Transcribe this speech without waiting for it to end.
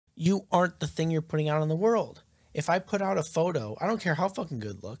you aren't the thing you're putting out in the world. If I put out a photo, I don't care how fucking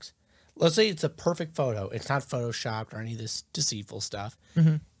good it looks. Let's say it's a perfect photo. It's not photoshopped or any of this deceitful stuff.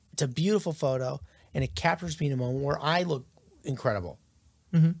 Mm-hmm. It's a beautiful photo, and it captures me in a moment where I look incredible.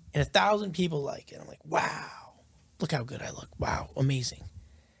 Mm-hmm. And 1,000 people like it. I'm like, wow, look how good I look. Wow, amazing.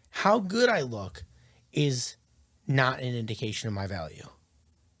 How good I look is not an indication of my value.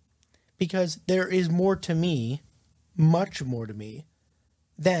 Because there is more to me, much more to me,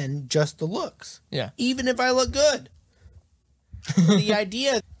 than just the looks. Yeah. Even if I look good. The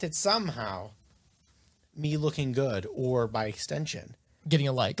idea that somehow me looking good, or by extension, Getting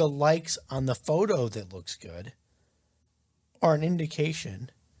a like. the likes on the photo that looks good, are an indication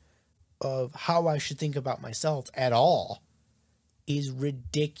of how I should think about myself at all is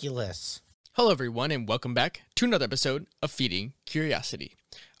ridiculous. Hello, everyone, and welcome back to another episode of Feeding Curiosity.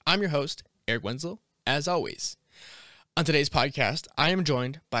 I'm your host, Eric Wenzel, as always. On today's podcast, I am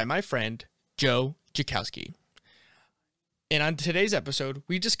joined by my friend, Joe Jakowski. And on today's episode,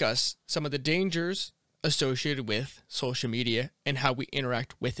 we discuss some of the dangers associated with social media and how we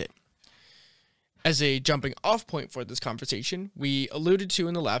interact with it. As a jumping off point for this conversation, we alluded to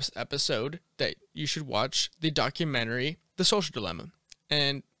in the last episode that you should watch the documentary, The Social Dilemma.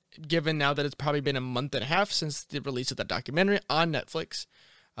 And given now that it's probably been a month and a half since the release of that documentary on Netflix,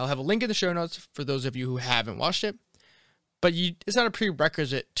 I'll have a link in the show notes for those of you who haven't watched it. But it's not a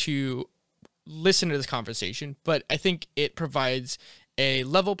prerequisite to listen to this conversation, but I think it provides a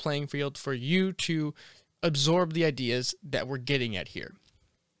level playing field for you to absorb the ideas that we're getting at here.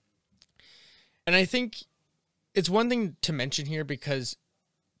 And I think it's one thing to mention here because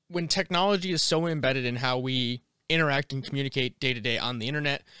when technology is so embedded in how we interact and communicate day to day on the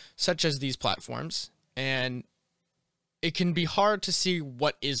internet, such as these platforms, and it can be hard to see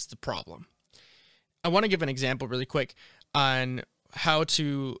what is the problem. I want to give an example really quick on how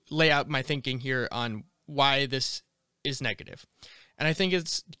to lay out my thinking here on why this is negative. And I think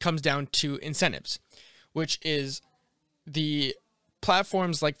it comes down to incentives, which is the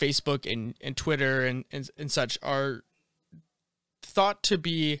platforms like Facebook and Twitter and such are thought to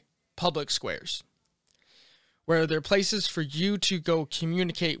be public squares, where they're places for you to go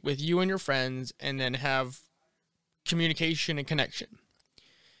communicate with you and your friends and then have communication and connection.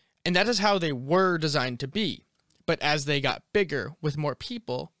 And that is how they were designed to be. But as they got bigger with more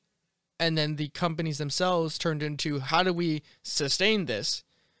people, and then the companies themselves turned into how do we sustain this,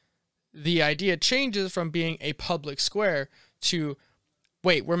 the idea changes from being a public square to,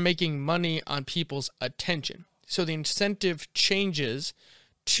 wait, we're making money on people's attention. So the incentive changes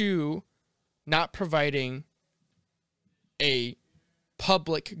to not providing a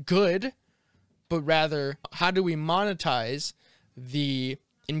public good, but rather how do we monetize the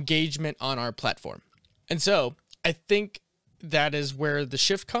engagement on our platform? And so I think that is where the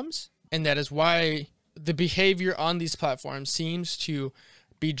shift comes, and that is why the behavior on these platforms seems to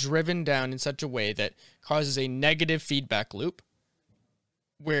be driven down in such a way that causes a negative feedback loop,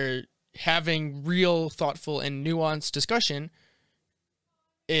 where having real, thoughtful, and nuanced discussion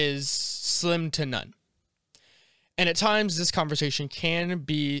is slim to none. And at times, this conversation can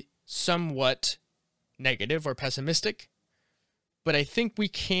be somewhat negative or pessimistic, but I think we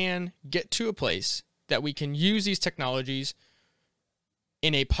can get to a place that we can use these technologies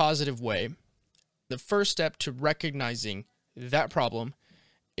in a positive way. The first step to recognizing that problem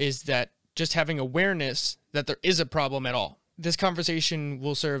is that just having awareness that there is a problem at all. This conversation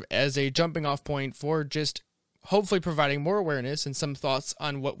will serve as a jumping off point for just hopefully providing more awareness and some thoughts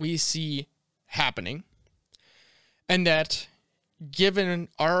on what we see happening. And that given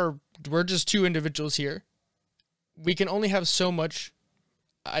we're just two individuals here, we can only have so much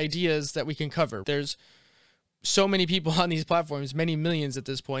ideas that we can cover. There's so many people on these platforms, many millions at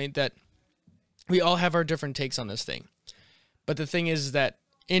this point, that we all have our different takes on this thing. But the thing is that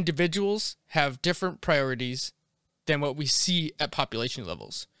individuals have different priorities than what we see at population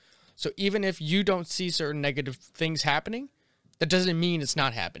levels. So even if you don't see certain negative things happening, that doesn't mean it's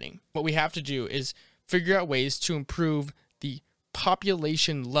not happening. What we have to do is figure out ways to improve the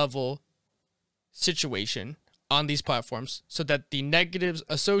population level situation on these platforms so that the negatives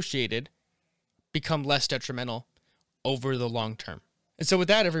associated become less detrimental over the long term. And so with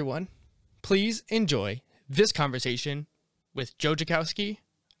that, everyone, please enjoy this conversation with Joe Jakowski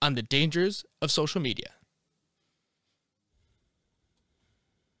on the dangers of social media.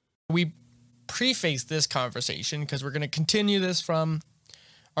 We preface this conversation because we're going to continue this from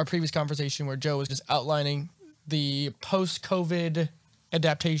our previous conversation where Joe was just outlining the post-COVID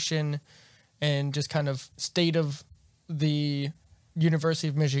adaptation and just kind of state of the University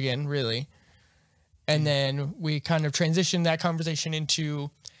of Michigan, really. And then we kind of transitioned that conversation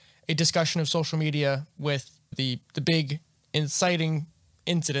into a discussion of social media with the big inciting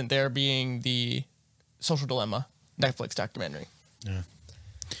incident there being the Social Dilemma Netflix documentary. Yeah.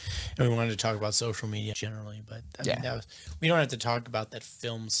 And we wanted to talk about social media generally, but I mean, we don't have to talk about that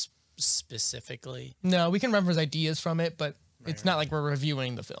film specifically. No, we can reference ideas from it, but it's not like we're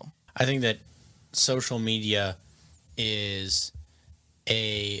reviewing the film. I think that social media is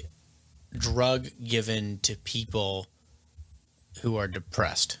a drug given to people who are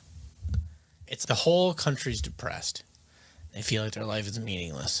depressed. It's the whole country's depressed. They feel like their life is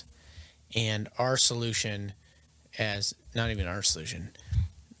meaningless. And our solution, as not even our solution,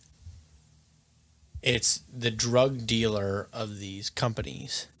 it's the drug dealer of these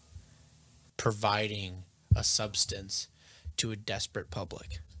companies providing a substance to a desperate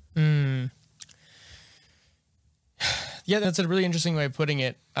public. Yeah, that's a really interesting way of putting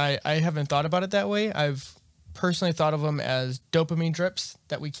it. I haven't thought about it that way. I've personally thought of them as dopamine drips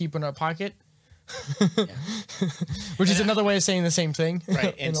that we keep in our pocket. Which is another way of saying the same thing,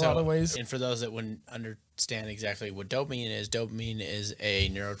 right? In a lot of ways. And for those that wouldn't understand exactly what dopamine is a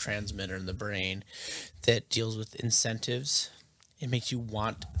neurotransmitter in the brain that deals with incentives. It makes you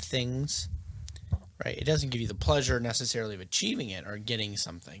want things, right? It doesn't give you the pleasure necessarily of achieving it or getting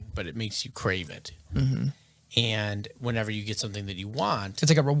something, but it makes you crave it. Mm-hmm. And whenever you get something that you want,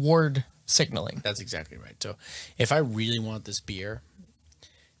 it's like a reward signaling. That's exactly right. So if I really want this beer,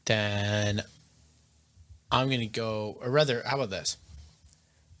 then I'm going to go, or rather, how about this?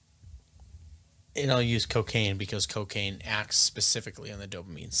 And I'll use cocaine because cocaine acts specifically on the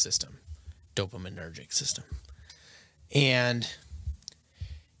dopamine system, dopaminergic system. And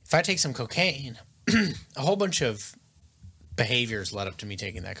if I take some cocaine, a whole bunch of behaviors led up to me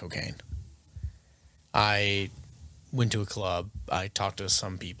taking that cocaine. I went to a club, I talked to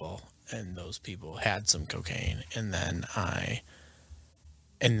some people, and those people had some cocaine, and then I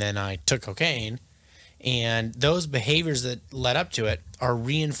took cocaine. And those behaviors that led up to it are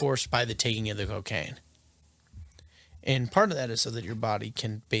reinforced by the taking of the cocaine. And part of that is so that your body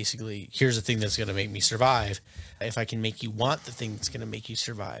can basically, here's the thing that's going to make me survive. If I can make you want the thing that's going to make you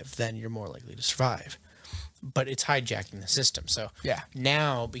survive, then you're more likely to survive. But it's hijacking the system. So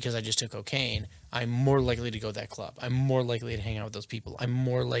now, because I just took cocaine, I'm more likely to go to that club. I'm more likely to hang out with those people. I'm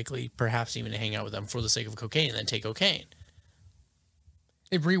more likely perhaps even to hang out with them for the sake of cocaine and then take cocaine.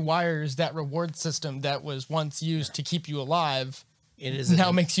 It rewires that reward system that was once used to keep you alive. It is now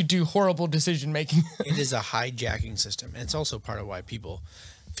makes you do horrible decision making. It is a hijacking system. And it's also part of why people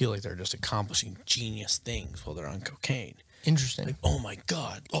feel like they're just accomplishing genius things while they're on cocaine. Interesting. Like, oh my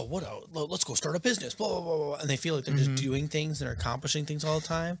God. Oh, let's go start a business. Blah, blah, blah, blah. And they feel like they're just doing things and are accomplishing things all the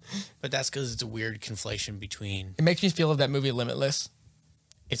time. But that's because it's a weird conflation between. It makes me feel of that movie Limitless.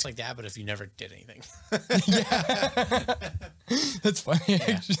 It's like that, but if you never did anything. That's funny,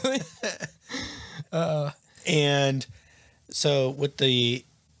 actually. And so what the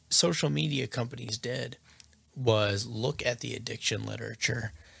social media companies did was look at the addiction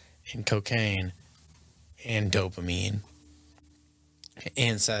literature in cocaine and dopamine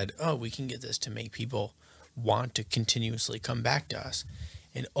and said, oh, we can get this to make people want to continuously come back to us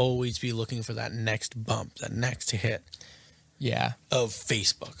and always be looking for that next bump, that next hit. Yeah. Of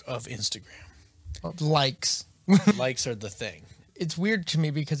Facebook, of Instagram. Of likes. Likes are the thing. It's weird to me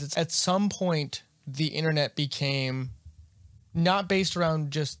because it's at some point the internet became not based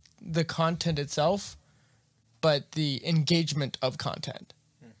around just the content itself, but the engagement of content.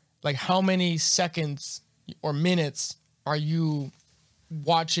 Like how many seconds or minutes are you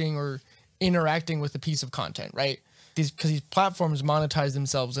watching or interacting with a piece of content, right? Because these platforms monetize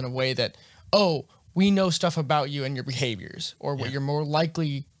themselves in a way that, oh, we know stuff about you and your behaviors or what you're more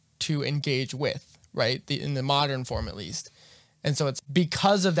likely to engage with, right? In the modern form, at least. And so it's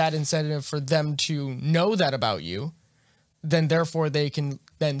because of that incentive for them to know that about you, then therefore they can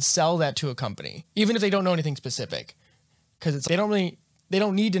then sell that to a company, even if they don't know anything specific, because they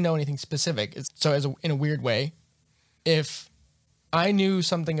don't need to know anything specific. In a weird way, if I knew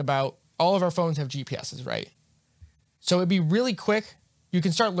something about all of our phones have GPSs, right? So it'd be really quick. You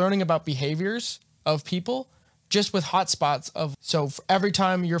can start learning about behaviors of people just with hotspots so for every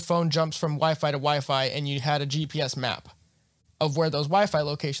time your phone jumps from Wi-Fi to Wi-Fi and you had a GPS map of where those Wi-Fi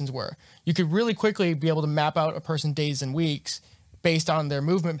locations were, you could really quickly be able to map out a person's days and weeks based on their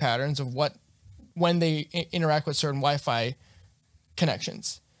movement patterns of when they interact with certain Wi-Fi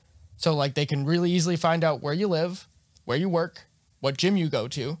connections. So like they can really easily find out where you live, where you work, what gym you go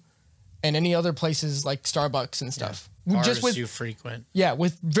to, and any other places like Starbucks and stuff. Bars just with you frequent. Yeah,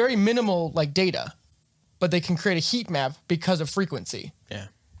 with very minimal like data, but they can create a heat map because of frequency. Yeah.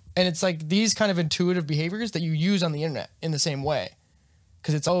 And it's like these kind of intuitive behaviors that you use on the internet in the same way.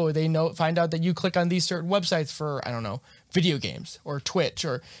 because it's, find out that you click on these certain websites for, I don't know, video games or Twitch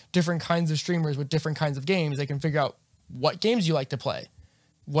or different kinds of streamers with different kinds of games. They can figure out what games you like to play,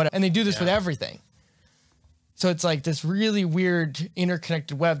 and they do this with everything. So it's like this really weird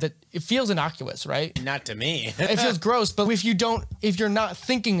interconnected web that it feels innocuous, right? Not to me. It feels gross, but if you're not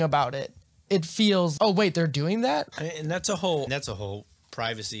thinking about it, it feels, oh wait, they're doing that? And that's a whole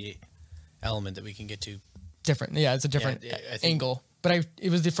privacy element that we can get to. Different. Yeah, it's a different angle. But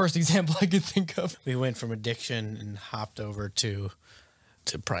it was the first example I could think of. We went from addiction and hopped over to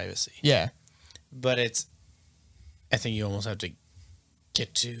privacy. Yeah. But I think you almost have to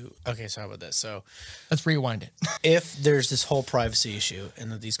get to, okay, so how about this? So let's rewind it. If there's this whole privacy issue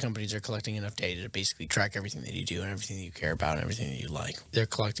and that these companies are collecting enough data to basically track everything that you do and everything that you care about and everything that you like, they're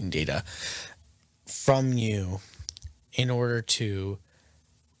collecting data from you in order to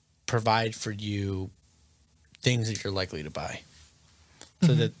provide for you things that you're likely to buy,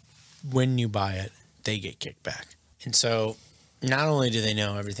 so that when you buy it, they get kicked back. And so not only do they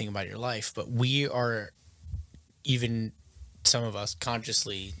know everything about your life, but we are, even some of us,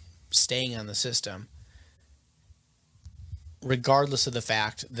 consciously staying on the system, regardless of the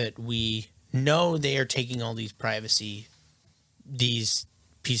fact that we know they are taking all these these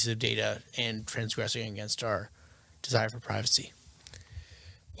pieces of data and transgressing against our desire for privacy.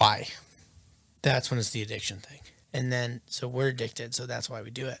 Why? That's when it's the addiction thing. And then, so we're addicted, so that's why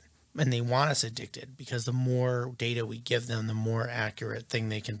we do it. And they want us addicted because the more data we give them, the more accurate thing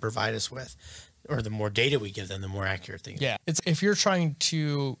they can provide us with. Or the more data we give them, the more accurate thing. Yeah. It's if you're trying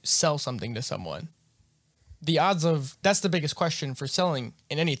to sell something to someone, that's the biggest question for selling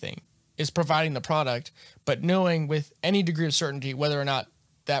in anything, is providing the product, but knowing with any degree of certainty whether or not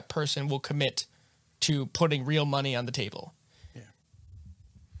that person will commit to putting real money on the table.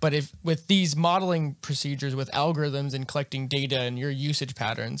 But if with these modeling procedures, with algorithms and collecting data and your usage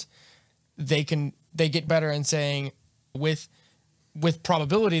patterns, they get better in saying with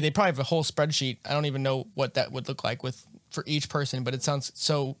probability, they probably have a whole spreadsheet. I don't even know what that would look like for each person, but it sounds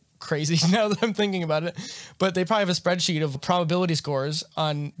so crazy now that I'm thinking about it. But they probably have a spreadsheet of probability scores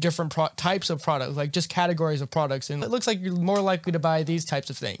on different types of products, like just categories of products. And it looks like you're more likely to buy these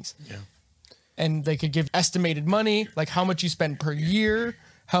types of things. Yeah. And they could give estimated money, like how much you spend per year,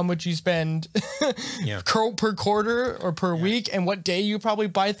 how much you spend per quarter or per week, and what day you probably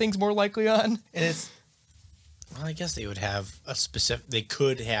buy things more likely on. And well, I guess they would have they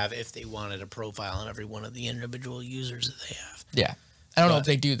could have, if they wanted, a profile on every one of the individual users that they have. Yeah. I don't know if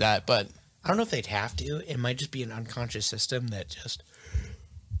they do that, but I don't know if they'd have to. It might just be an unconscious system that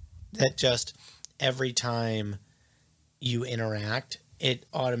just every time you interact, it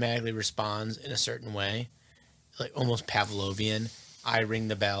automatically responds in a certain way, like almost Pavlovian. I ring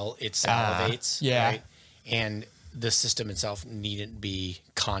the bell, it salivates. Yeah. Right? And the system itself needn't be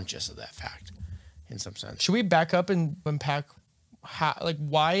conscious of that fact in some sense. Should we back up and unpack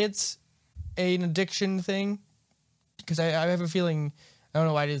why it's an addiction thing? Because I have a feeling, I don't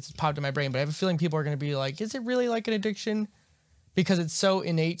know why it just popped in my brain, but I have a feeling people are going to be like, is it really like an addiction? Because it's so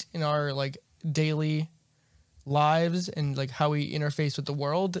innate in our like daily lives and like how we interface with the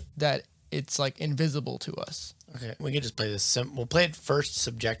world that it's like invisible to us. Okay, we can just play this. We'll play it first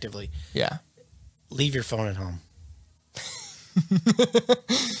subjectively. Yeah. Leave your phone at home.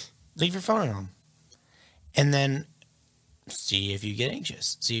 Leave your phone at home. And then see if you get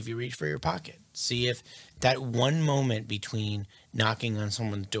anxious. See if you reach for your pocket. See if that one moment between knocking on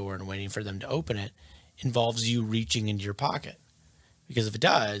someone's door and waiting for them to open it involves you reaching into your pocket. Because if it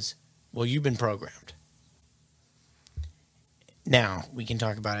does, well, you've been programmed. Now, we can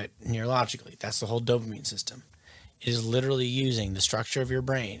talk about it neurologically. That's the whole dopamine system. It is literally using the structure of your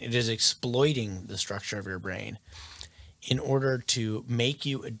brain. It is exploiting the structure of your brain in order to make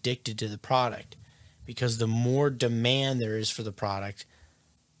you addicted to the product. Because the more demand there is for the product,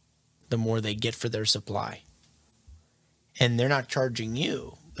 the more they get for their supply. And they're not charging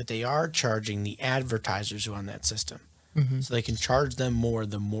you, but they are charging the advertisers who are on that system. Mm-hmm. So they can charge them more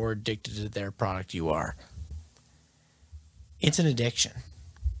the more addicted to their product you are. It's an addiction.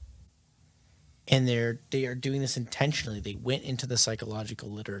 And they are doing this intentionally. They went into the psychological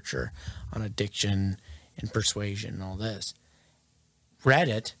literature on addiction and persuasion and all this. Read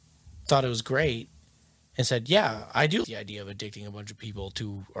it, thought it was great, and said, yeah, I do like the idea of addicting a bunch of people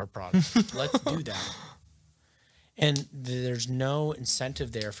to our product. Let's do that. And there's no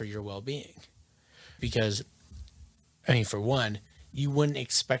incentive there for your well-being. Because, I mean, for one, you wouldn't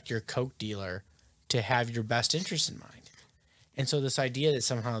expect your Coke dealer to have your best interest in mind. And so this idea that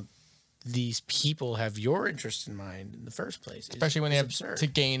somehow these people have your interest in mind in the first place, especially when they have absurd. To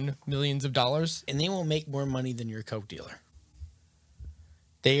gain millions of dollars. And they will make more money than your Coke dealer.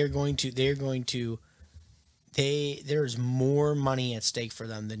 There's more money at stake for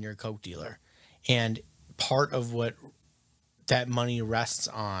them than your coke dealer. And part of what that money rests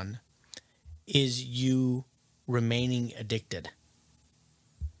on is you remaining addicted.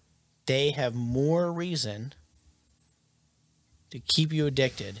 They have more reason to keep you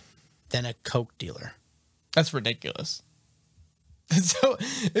addicted than a coke dealer. That's ridiculous.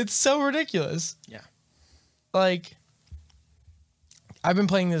 It's so ridiculous. Yeah. Like, I've been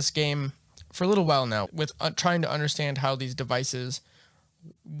playing this game for a little while now with trying to understand how these devices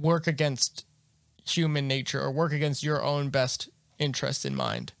work against human nature or work against your own best interest in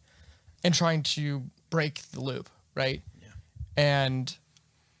mind and trying to break the loop, right? Yeah. And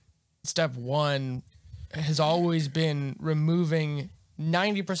step one has always been removing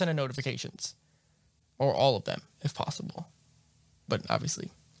 90% of notifications or all of them if possible. But obviously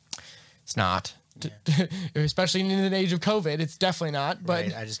it's not. Yeah. Especially in the age of COVID, it's definitely not. But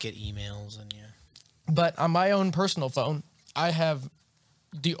right. I just get emails and yeah. But on my own personal phone, I have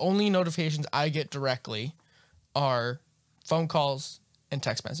the only notifications I get directly are phone calls and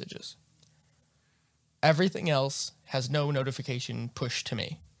text messages. Everything else has no notification push to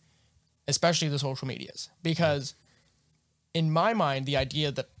me, especially the social medias, because in my mind, the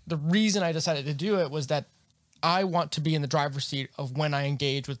idea that the reason I decided to do it was that I want to be in the driver's seat of when I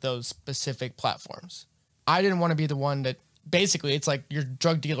engage with those specific platforms. I didn't want to be the one that basically it's like your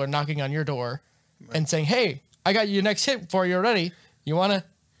drug dealer knocking on your door and saying, hey, I got your next hit for you already. You want to,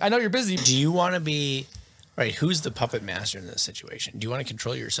 I know you're busy. Do you want to be, right, who's the puppet master in this situation? Do you want to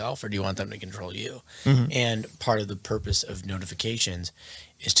control yourself or do you want them to control you? Mm-hmm. And part of the purpose of notifications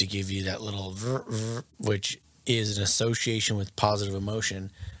is to give you that little which is an association with positive emotion,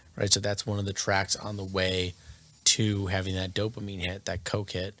 right? So that's one of the tracks on the way to having that dopamine hit, that coke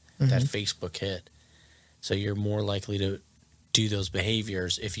hit, that Facebook hit. So you're more likely to do those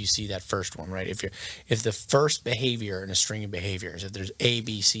behaviors if you see that first one, right? If the first behavior in a string of behaviors, if there's A,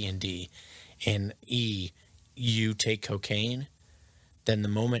 B, C, and D, and E, you take cocaine, then the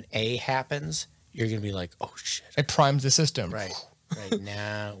moment A happens, you're going to be like, oh shit. It primes the system. Right. Right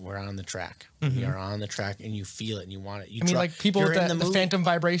now we're on the track. We are on the track and you feel it and you want it. Like people with the phantom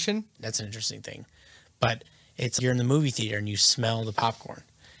vibration. That's an interesting thing. But you're in the movie theater and you smell the popcorn.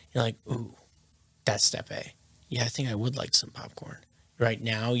 You're like, ooh, that's step A. Yeah, I think I would like some popcorn. Right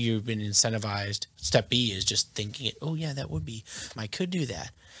now you've been incentivized. Step B is just thinking it. Oh yeah, that would be, I could do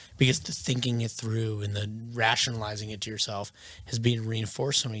that. Because the thinking it through and the rationalizing it to yourself has been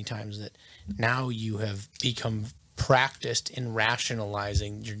reinforced so many times that now you have become practiced in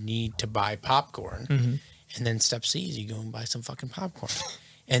rationalizing your need to buy popcorn. And then step C is you go and buy some fucking popcorn.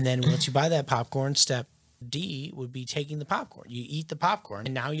 And then once you buy that popcorn, step D would be taking the popcorn. You eat the popcorn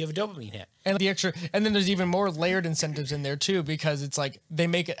and now you have a dopamine hit. And then there's even more layered incentives in there too, because it's like they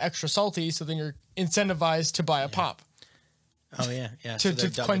make it extra salty, so then you're incentivized to buy a pop. Oh yeah, yeah.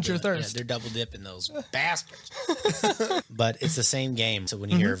 to quench your thirst. Yeah, they're double dipping those bastards. But it's the same game. So when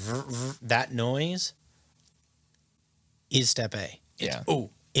you hear that noise is step A.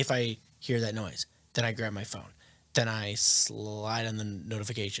 If I hear that noise, then I grab my phone. Then I slide on the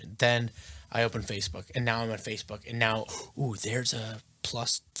notification. Then I open Facebook. And now I'm on Facebook. And now, there's a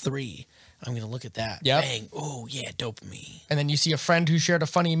 +3. I'm going to look at that. Yep. Bang. Oh, yeah, dopamine. And then you see a friend who shared a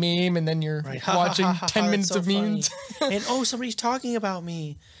funny meme, and then you're watching 10 minutes of memes. And, somebody's talking about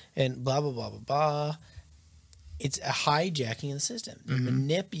me. And blah, blah, blah, blah, blah. It's a hijacking of the system. They're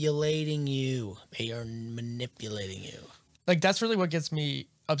manipulating you. They are manipulating you. Like, that's really what gets me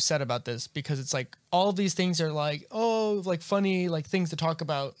upset about this, because it's like all of these things are like, funny, like things to talk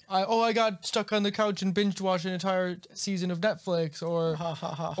about. I got stuck on the couch and binge watched an entire season of Netflix, or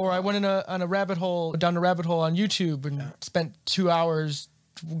I went on a rabbit hole on YouTube and spent 2 hours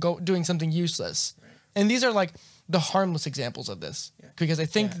doing something useless. Right. And these are like the harmless examples of this, because I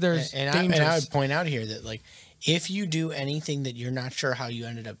think there's dangers. And I would point out here that, like, if you do anything that you're not sure how you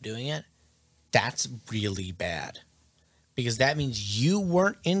ended up doing it, that's really bad. Because that means you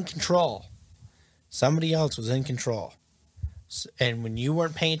weren't in control. Somebody else was in control. And when you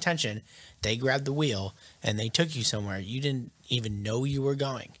weren't paying attention, they grabbed the wheel and they took you somewhere you didn't even know you were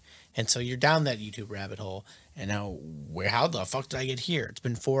going. And so you're down that YouTube rabbit hole. And now, how the fuck did I get here? It's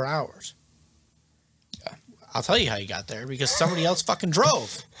been 4 hours. Yeah. I'll tell you how you got there, because somebody else fucking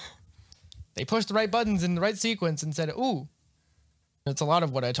drove. They pushed the right buttons in the right sequence and said, ooh. That's a lot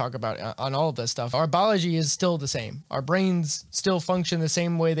of what I talk about on all of this stuff. Our biology is still the same. Our brains still function the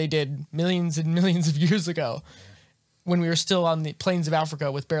same way they did millions and millions of years ago, when we were still on the plains of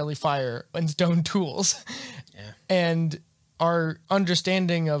Africa with barely fire and stone tools. Yeah. And our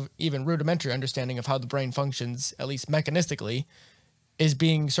understanding of, even rudimentary understanding of how the brain functions, at least mechanistically, is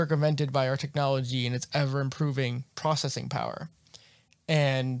being circumvented by our technology and its ever improving processing power.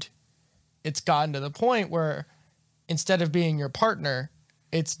 And it's gotten to the point where instead of being your partner,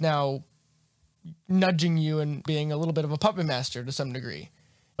 it's now nudging you and being a little bit of a puppet master to some degree.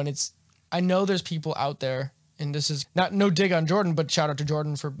 And I know there's people out there, and this is no dig on Jordan, but shout out to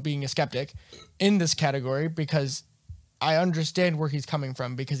Jordan for being a skeptic in this category, because I understand where he's coming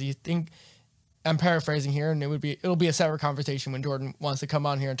from, because I'm paraphrasing here, and it'll be a separate conversation when Jordan wants to come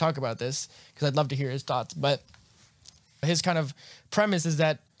on here and talk about this, because I'd love to hear his thoughts. But his kind of premise is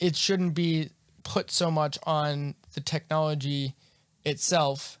that it shouldn't be put so much on the technology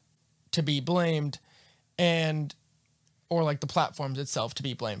itself to be blamed, or like the platforms itself to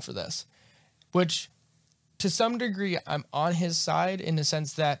be blamed for this, which to some degree I'm on his side, in the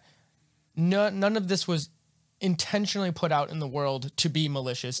sense that none of this was intentionally put out in the world to be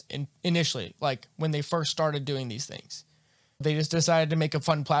malicious initially, like when they first started doing these things. They just decided to make a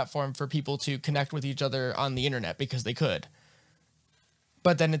fun platform for people to connect with each other on the internet because they could.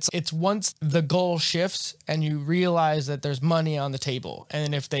 But then it's once the goal shifts and you realize that there's money on the table,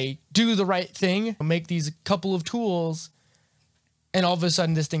 and if they do the right thing, make these couple of tools, and all of a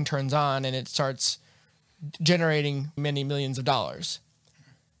sudden this thing turns on and it starts generating many millions of dollars,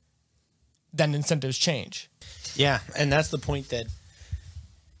 then incentives change. Yeah, and that's the point that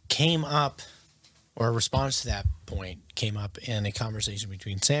came up, or a response to that point came up in a conversation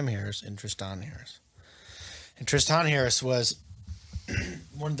between Sam Harris and Tristan Harris. And Tristan Harris was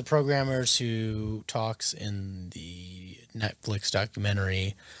one of the programmers who talks in the Netflix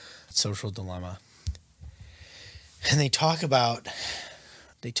documentary Social Dilemma. And they talk about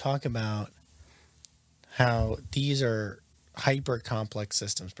how these are hyper complex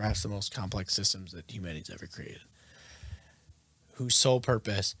systems, perhaps the most complex systems that humanity's ever created, whose sole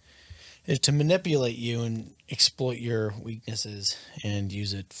purpose is to manipulate you and exploit your weaknesses and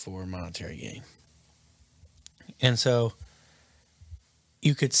use it for monetary gain. And so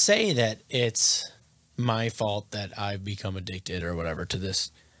you could say that it's my fault that I've become addicted or whatever to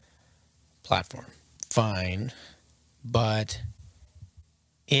this platform. Fine. But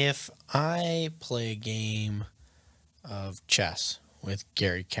if I play a game of chess with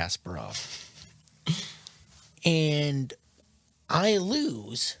Garry Kasparov and I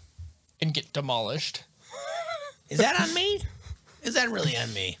lose And get demolished. Is that on me? Is that really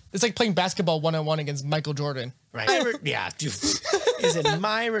on me? It's like playing basketball 1-on-1 against Michael Jordan. Right. Yeah. Dude. Is it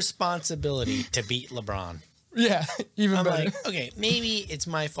my responsibility to beat LeBron? Yeah, even I'm better. like, okay, maybe it's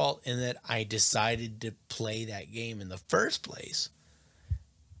my fault in that I decided to play that game in the first place.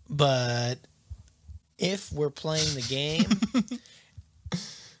 But if we're playing the game,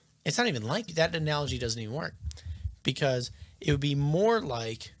 it's not even like that. Analogy doesn't even work, because it would be more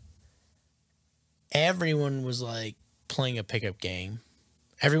like everyone was like playing a pickup game.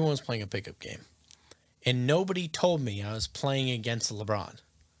 Everyone was playing a pickup game. And nobody told me I was playing against LeBron.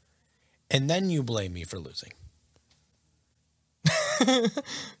 And then you blame me for losing.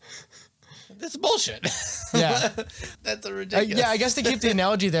 That's bullshit. Yeah. That's a ridiculous. Yeah, I guess to keep the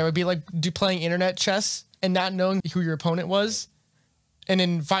analogy there would be like playing internet chess and not knowing who your opponent was, and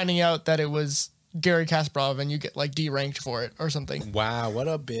then finding out that it was Garry Kasparov and you get like D-ranked for it or something. Wow, what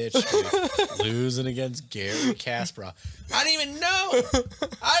a bitch. Dude. Losing against Garry Kasparov. I didn't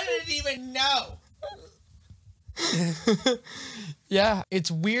even know. Yeah,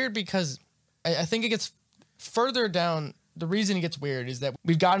 it's weird because I think it gets further down. The reason it gets weird is that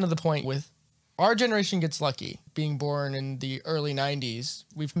we've gotten to the point with our generation gets lucky being born in the early 90s.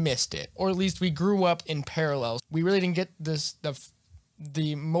 We've missed it, or at least we grew up in parallels. We really didn't get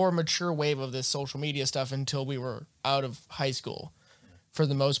the more mature wave of this social media stuff until we were out of high school for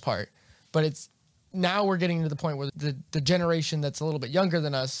the most part. But now we're getting to the point where the generation that's a little bit younger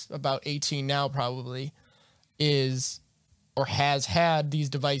than us, about 18 now probably, is or has had these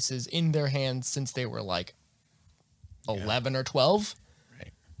devices in their hands since they were like 11 or 12.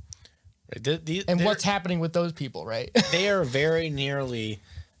 Right. And what's happening with those people, right? They are very nearly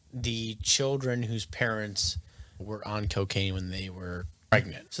the children whose parents were on cocaine when they were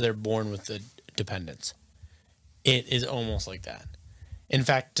pregnant. So they're born with the dependence. It is almost like that. In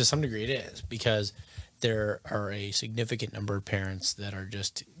fact, to some degree it is, because there are a significant number of parents that are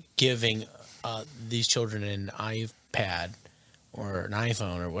just giving these children an iPad or an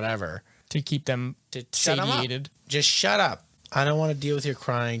iPhone or whatever to keep them satiated. Just shut up. I don't want to deal with your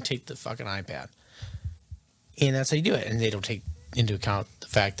crying. Take the fucking iPad. And that's how you do it. And they don't take into account the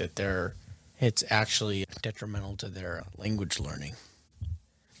fact that it's actually detrimental to their language learning.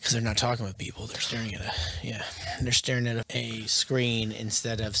 Because they're not talking with people. They're staring at they're staring at a screen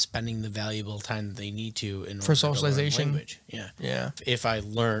instead of spending the valuable time that they need to in order For to learn socialization. language. Yeah. Yeah. If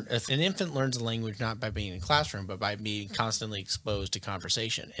an infant learns a language not by being in a classroom, but by being constantly exposed to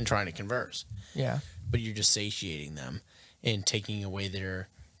conversation and trying to converse, Yeah. but you're just satiating them and taking away their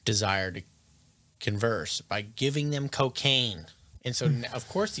desire to converse by giving them cocaine. And so, of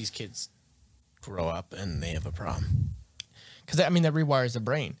course, these kids grow up and they have a problem. Because that rewires the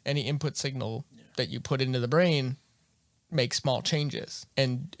brain. Any input signal that you put into the brain makes small changes.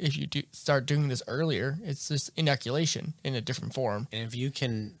 And if you start doing this earlier, it's just inoculation in a different form. And if you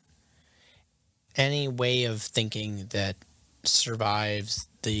can, any way of thinking that survives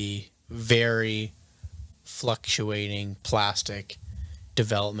the very fluctuating plastic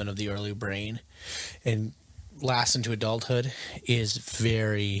development of the early brain and lasts into adulthood is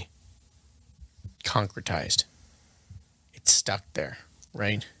very concretized. It's stuck there,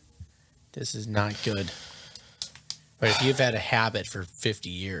 right? This is not good. But if you've had a habit for 50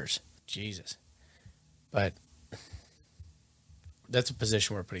 years, Jesus. But that's a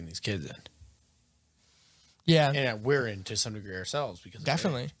position we're putting these kids in. Yeah. And we're in to some degree ourselves because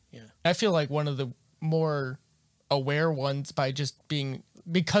Definitely. of it. Yeah. I feel like one of the more aware ones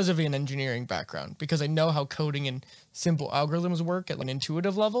because of an engineering background, because I know how coding and simple algorithms work at an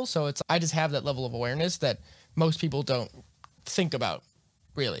intuitive level. So I just have that level of awareness that most people don't think about,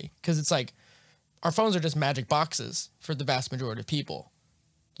 really. Because it's like our phones are just magic boxes for the vast majority of people.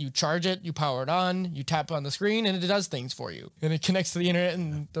 You charge it, you power it on, you tap on the screen, and it does things for you. And it connects to the internet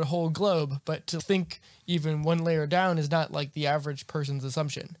and the whole globe. But to think even one layer down is not like the average person's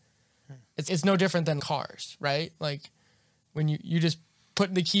assumption. It's no different than cars, right? Like when you just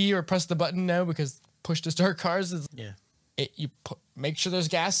put the key or press the button now, because push to start cars is make sure there's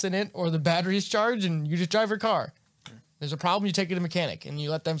gas in it or the battery's charged and you just drive your car. There's a problem, you take it to a mechanic and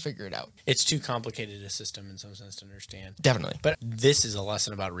you let them figure it out. It's too complicated a system in some sense to understand. Definitely. But this is a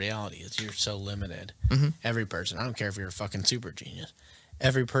lesson about reality. Is you're so limited. Mm-hmm. Every person, I don't care if you're a fucking super genius,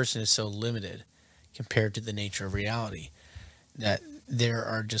 every person is so limited compared to the nature of reality that there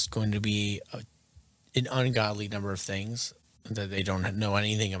are just going to be an ungodly number of things that they don't know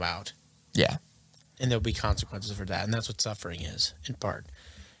anything about. Yeah. And there'll be consequences for that. And that's what suffering is, in part.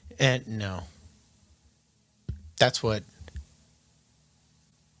 And no. That's what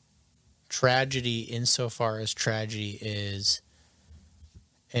tragedy, insofar as tragedy is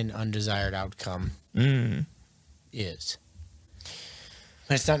an undesired outcome, is.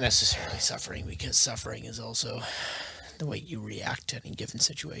 But it's not necessarily suffering, because suffering is also the way you react to any given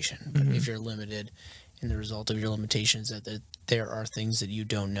situation. But if you're limited in the result of your limitations, that there are things that you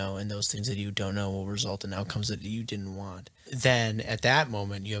don't know, and those things that you don't know will result in outcomes that you didn't want, then at that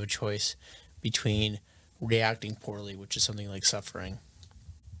moment you have a choice between reacting poorly, which is something like suffering.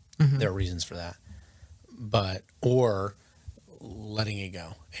 There are reasons for that. Or letting it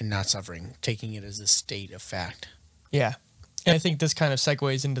go and not suffering, taking it as a state of fact. Yeah. And I think this kind of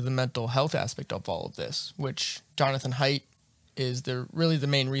segues into the mental health aspect of all of this, which Jonathan Haidt is really the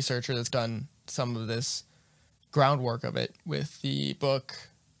main researcher that's done some of this groundwork of it with the book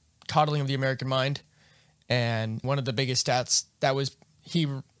Coddling of the American Mind. And one of the biggest stats that he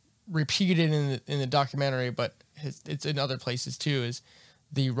repeated in the documentary, but it's in other places too, is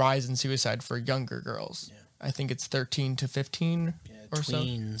the rise in suicide for younger girls. Yeah. I think it's 13 to 15 or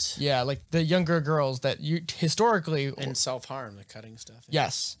tweens. so. Yeah, like the younger girls that you historically... And self-harm, the cutting stuff. Yeah.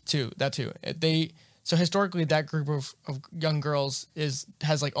 Yes, that too. So historically, that group of young girls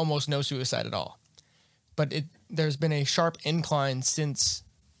has like almost no suicide at all. But there's been a sharp incline since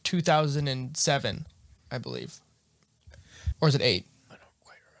 2007, I believe. Or is it 8? I don't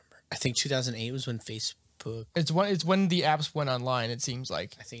quite remember. I think 2008 was when Facebook... It's when the apps went online, it seems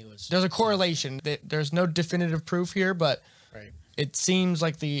like. I think it was... There's a correlation. There's no definitive proof here, but it seems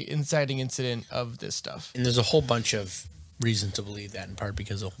like the inciting incident of this stuff. And there's a whole bunch of reasons to believe that, in part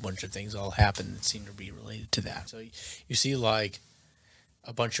because a whole bunch of things all happened that seem to be related to that. So you see like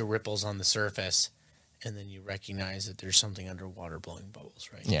a bunch of ripples on the surface, and then you recognize that there's something underwater blowing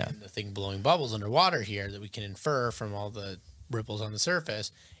bubbles, right? Yeah. And the thing blowing bubbles underwater here that we can infer from all the ripples on the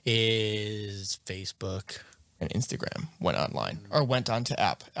surface is Facebook and Instagram went online or went onto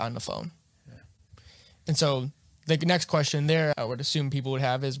app on the phone. Yeah. And so the next question there I would assume people would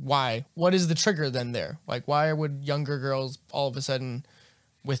have is why? What is the trigger then there? Like why would younger girls all of a sudden,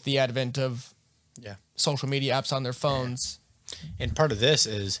 with the advent of social media apps on their phones? And part of this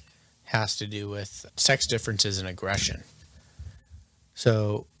has to do with sex differences and aggression.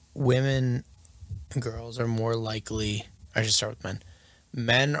 So women and girls are more likely, I should start with men.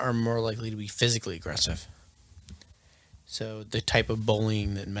 Men are more likely to be physically aggressive. So the type of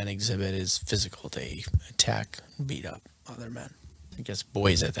bullying that men exhibit is physical. They attack, beat up other men. I guess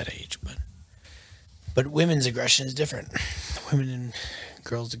boys at that age, but women's aggression is different. Women and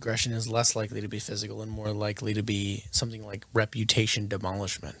girls' aggression is less likely to be physical and more likely to be something like reputation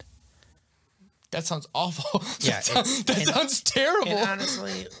demolishment. That sounds awful. Yeah, that sounds terrible. And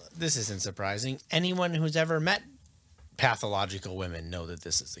honestly, this isn't surprising. Anyone who's ever met pathological women know that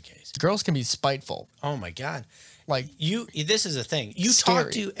this is the case. Girls can be spiteful. Oh my God. Like, This is a thing. You scary.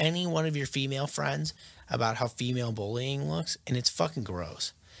 talk to any one of your female friends about how female bullying looks, and it's fucking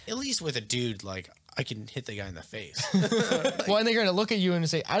gross. At least with a dude, like, I can hit the guy in the face. well, and they're going to look at you and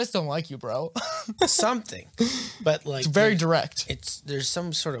say, I just don't like you, bro. Something. But, like, It's very direct. There's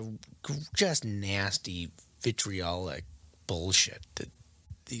some sort of just nasty, vitriolic bullshit that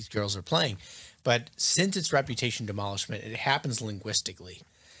these girls are playing. But since it's reputation demolishment, it happens linguistically.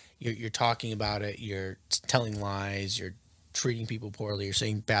 You're talking about it, you're telling lies, you're treating people poorly, you're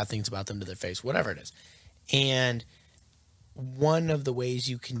saying bad things about them to their face, whatever it is. And one of the ways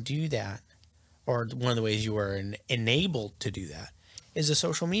you can do that, or one of the ways you are enabled to do that, is the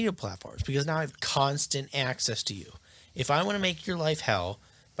social media platforms, because now I have constant access to you. If I want to make your life hell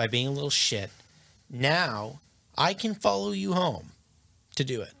by being a little shit, now I can follow you home to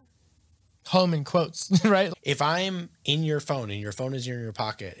do it. Home in quotes, right? If I'm in your phone and your phone is in your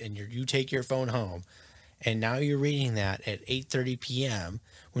pocket and you take your phone home and now you're reading that at 8:30 p.m.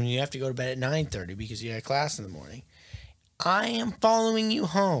 when you have to go to bed at 9:30 because you had class in the morning, I am following you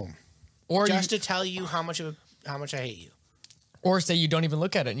home Or just to tell you how much I hate you. Or say you don't even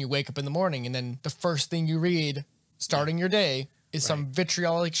look at it and you wake up in the morning and then the first thing you read starting your day is some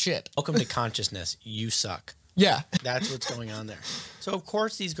vitriolic shit. Welcome to consciousness. You suck. Yeah. That's what's going on there. So, of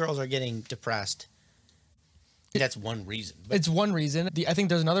course, these girls are getting depressed. That's one reason. But It's one reason. I think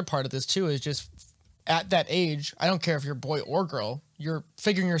there's another part of this too, is just at that age, I don't care if you're boy or girl, you're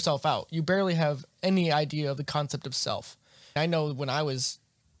figuring yourself out. You barely have any idea of the concept of self. I know when I was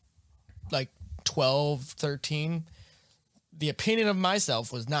like 12, 13, the opinion of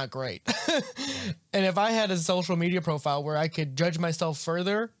myself was not great. And if I had a social media profile where I could judge myself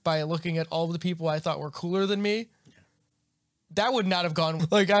further by looking at all the people I thought were cooler than me, that would not have gone.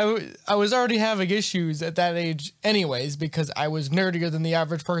 Like, I was already having issues at that age anyways, because I was nerdier than the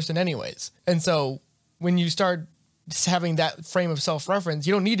average person anyways. And so when you start having that frame of self-reference,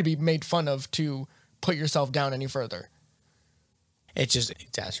 you don't need to be made fun of to put yourself down any further. it's just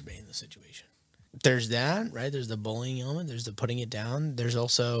exacerbating the situation. There's that, right? There's the bullying element. There's the putting it down. There's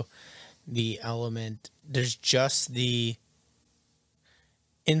also the element. There's just the,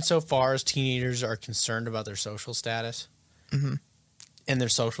 insofar as teenagers are concerned about their social status, and their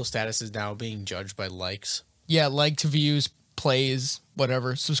social status is now being judged by likes. Yeah, liked, views, plays,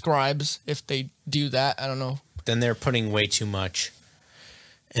 whatever, subscribes if they do that. I don't know. Then they're putting way too much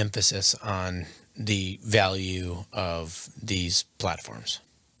emphasis on the value of these platforms.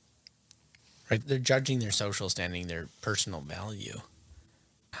 Right? They're judging their social standing, their personal value.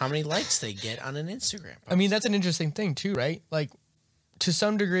 How many likes they get on an Instagram post. I mean, that's an interesting thing too, right? Like, to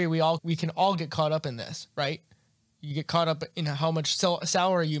some degree, we can all get caught up in this, right? You get caught up in how much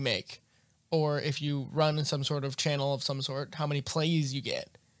salary you make, or if you run some sort of channel of some sort, how many plays you get.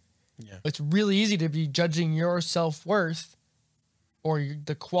 Yeah. It's really easy to be judging your self-worth or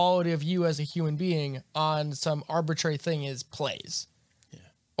the quality of you as a human being on some arbitrary thing as plays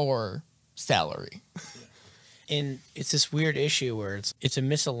or salary. And it's this weird issue where it's a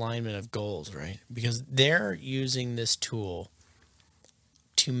misalignment of goals, right? Because they're using this tool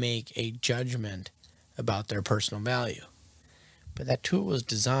to make a judgment about their personal value. But that tool was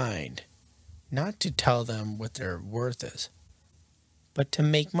designed not to tell them what their worth is, but to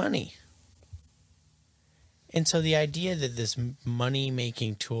make money. And so the idea that this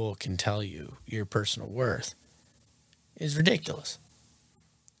money-making tool can tell you your personal worth is ridiculous.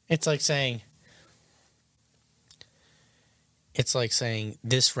 It's like saying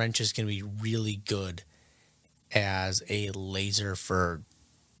this wrench is going to be really good as a laser for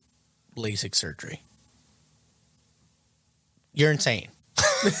LASIK surgery. You're insane.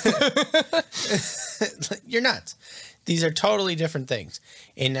 You're nuts. These are totally different things.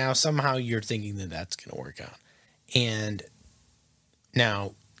 And now somehow you're thinking that that's going to work out. And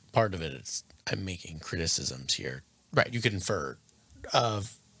now part of it is I'm making criticisms here. Right. You could infer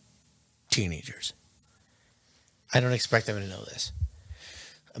of teenagers. I don't expect them to know this.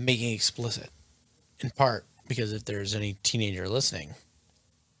 I'm making it explicit in part because if there's any teenager listening,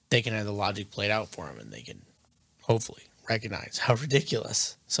 they can have the logic played out for them and they can hopefully recognize how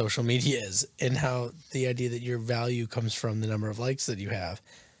ridiculous social media is and how the idea that your value comes from the number of likes that you have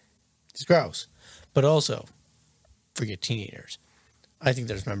is gross. But also, forget teenagers. I think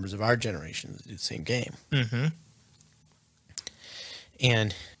there's members of our generation that do the same game. Mm-hmm.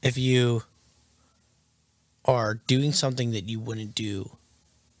 And if you are doing something that you wouldn't do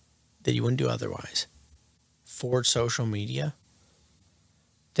otherwise for social media,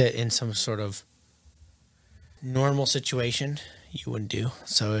 that in some sort of normal situation you wouldn't do.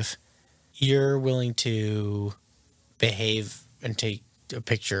 So if you're willing to behave and take a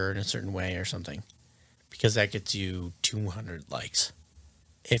picture in a certain way or something because that gets you 200 likes,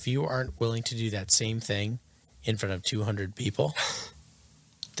 if you aren't willing to do that same thing in front of 200 people,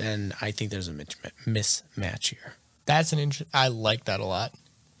 then I think there's a mismatch here. That's I like that a lot.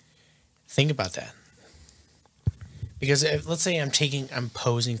 Think about that. Because if, let's say I'm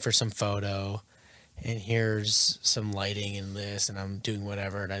posing for some photo and here's some lighting and this and I'm doing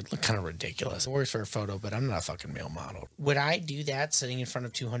whatever and I look kind of ridiculous. It works for a photo, but I'm not a fucking male model. Would I do that sitting in front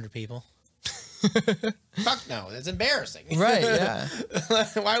of 200 people? Fuck no, that's embarrassing. Right, yeah.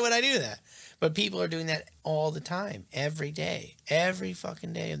 Why would I do that? But people are doing that all the time, every day, every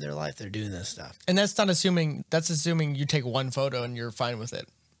fucking day of their life. They're doing this stuff. And that's assuming you take one photo and you're fine with it.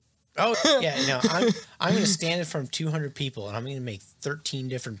 Oh yeah, no, I'm going to stand in front of 200 people and I'm going to make 13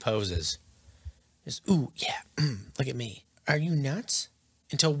 different poses. Just ooh yeah, look at me. Are you nuts?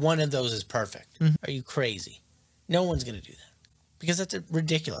 Until one of those is perfect. Mm-hmm. Are you crazy? No one's going to do that because that's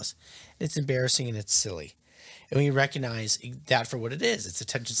ridiculous. It's embarrassing and it's silly. And we recognize that for what it is. It's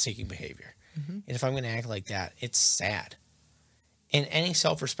attention-seeking behavior. Mm-hmm. And if I'm going to act like that, it's sad. And any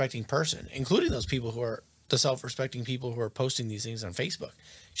self-respecting person, including those people who are the self-respecting people who are posting these things on Facebook,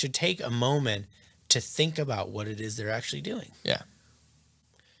 should take a moment to think about what it is they're actually doing. Yeah.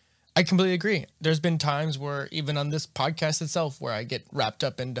 I completely agree. There's been times where even on this podcast itself where I get wrapped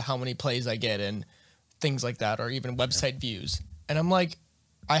up into how many plays I get and things like that, or even website views. And I'm like,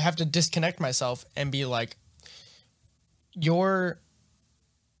 I have to disconnect myself and be like,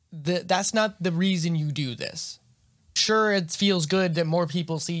 that's not the reason you do this. Sure, it feels good that more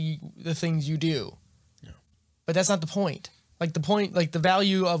people see the things you do. No. But that's not the point. Like the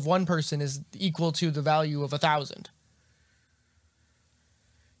value of one person is equal to the value of 1,000.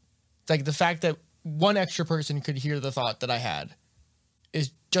 It's like the fact that one extra person could hear the thought that I had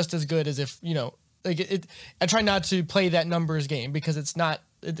is just as good as if, I try not to play that numbers game because it's not,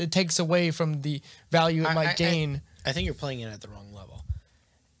 it takes away from the value it might gain. I think you're playing it at the wrong level.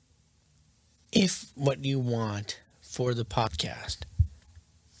 If what you want for the podcast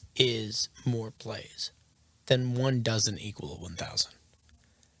is more plays, then one doesn't equal 1,000.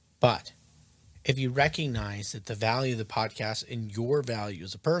 But if you recognize that the value of the podcast and your value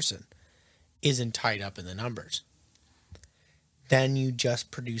as a person isn't tied up in the numbers, then you just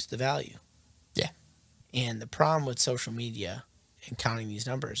produce the value. Yeah. And the problem with social media and counting these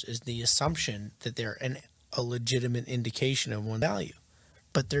numbers is the assumption that they're a legitimate indication of one value,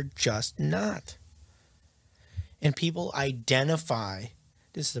 but they're just not. And people identify,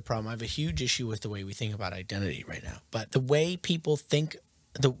 this is the problem. I have a huge issue with the way we think about identity right now, but the way people think,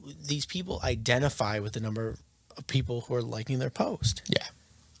 these people identify with the number of people who are liking their post. Yeah.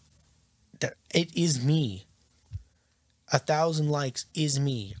 It is me. 1,000 likes is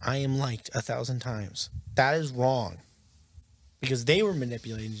me. I am liked 1,000 times. That is wrong because they were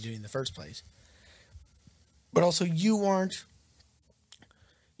manipulating to do it in the first place. But also you aren't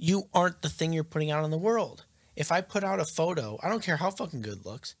the thing you're putting out in the world. If I put out a photo, I don't care how fucking good it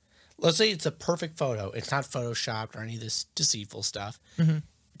looks. Let's say it's a perfect photo. It's not photoshopped or any of this deceitful stuff. Mm-hmm.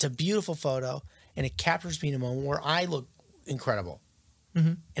 It's a beautiful photo and it captures me in a moment where I look incredible. Mm-hmm.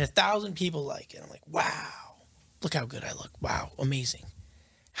 And 1,000 people like it. I'm like, wow, look how good I look. Wow, amazing.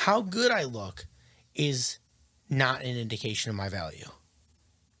 How good I look is not an indication of my value.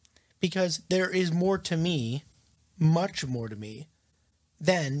 Because there is more to me, much more to me,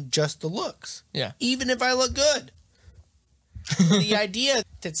 than just the looks. Yeah. Even if I look good. The idea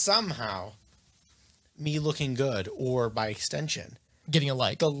that somehow me looking good, or by extension, getting a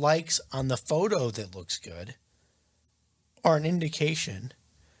like, the likes on the photo that looks good, are an indication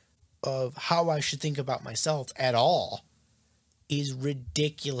of how I should think about myself at all is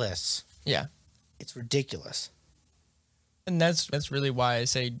ridiculous. Yeah. It's ridiculous. And that's really why I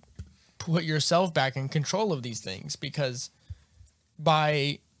say put yourself back in control of these things, because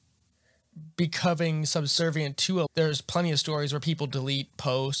by becoming subservient to there's plenty of stories where people delete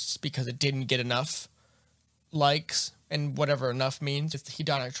posts because it didn't get enough likes, and whatever enough means, it's the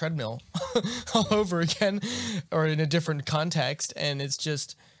hedonic treadmill all over again or in a different context. And it's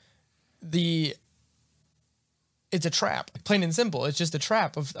just it's a trap, plain and simple. It's just a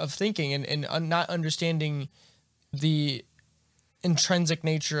trap of thinking and not understanding the intrinsic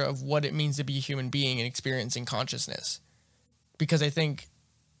nature of what it means to be a human being and experiencing consciousness. Because I think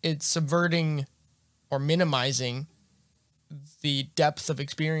it's subverting or minimizing the depth of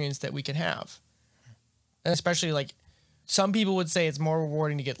experience that we can have. And especially like some people would say it's more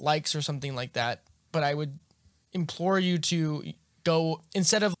rewarding to get likes or something like that. But I would implore you to go,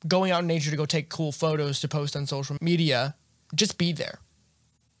 instead of going out in nature to go take cool photos to post on social media, just be there.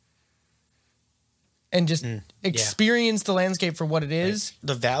 And just experience the landscape for what it is. Right.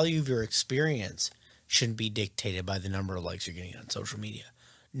 The value of your experience shouldn't be dictated by the number of likes you're getting on social media.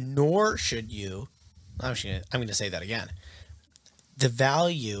 Nor should you, I'm going to say that again. The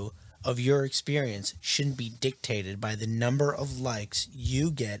value of your experience shouldn't be dictated by the number of likes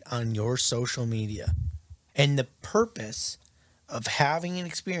you get on your social media. And the purpose of having an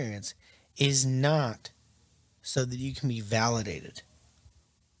experience is not so that you can be validated.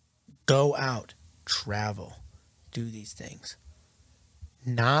 Go out, travel, do these things.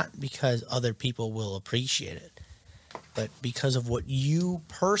 Not because other people will appreciate it, but because of what you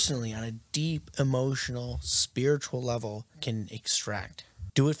personally, on a deep, emotional, spiritual level, can extract.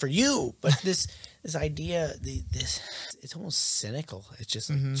 Do it for you. But this idea, it's almost cynical. It's just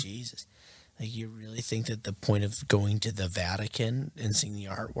like, Jesus. Like, you really think that the point of going to the Vatican and seeing the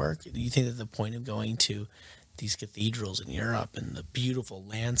artwork, do you think that the point of going to these cathedrals in Europe and the beautiful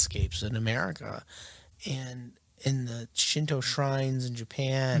landscapes in America and in the Shinto shrines in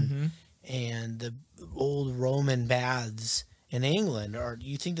Japan and the old Roman baths in England, or do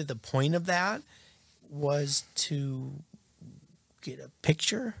you think that the point of that was to get a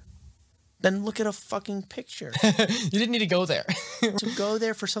picture? Then look at a fucking picture. You didn't need to go there. To go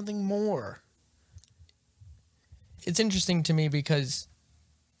there for something more. It's interesting to me because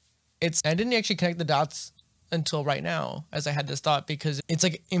I didn't actually connect the dots until right now as I had this thought, because it's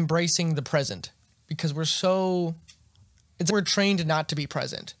like embracing the present, because we're trained not to be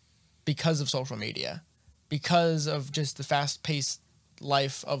present because of social media, because of just the fast-paced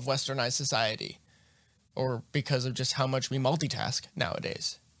life of westernized society, or because of just how much we multitask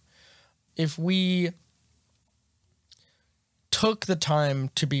nowadays. If we took the time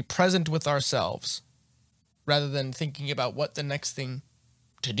to be present with ourselves rather than thinking about what the next thing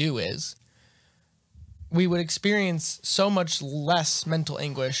to do is, we would experience so much less mental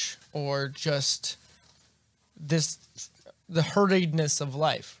anguish or just the hurriedness of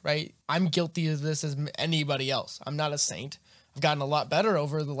life, right? I'm guilty of this as anybody else. I'm not a saint. I've gotten a lot better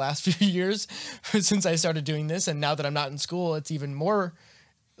over the last few years since I started doing this. And now that I'm not in school, it's even more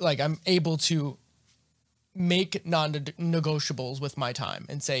like I'm able to make non-negotiables with my time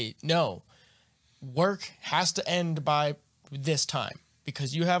and say, no, work has to end by this time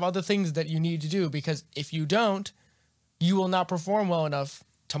because you have other things that you need to do, because if you don't, you will not perform well enough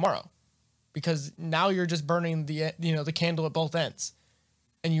tomorrow, because now you're just burning the candle at both ends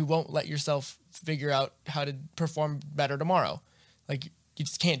and you won't let yourself figure out how to perform better tomorrow. Like, you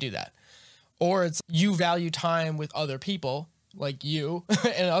just can't do that. Or it's you value time with other people like you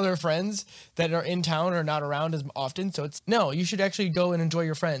and other friends that are in town or not around as often. So it's, no, you should actually go and enjoy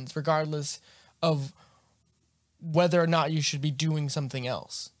your friends regardless of whether or not you should be doing something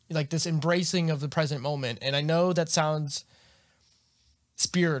else. Like this embracing of the present moment. And I know that sounds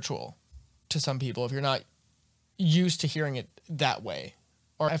spiritual to some people if you're not used to hearing it that way.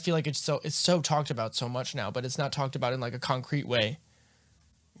 Or I feel like it's so talked about so much now, but it's not talked about in like a concrete way.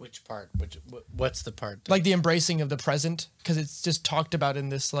 Which part? What's the part? Like the embracing of the present, because it's just talked about in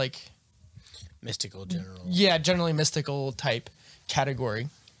this like mystical general. Yeah, generally mystical type category.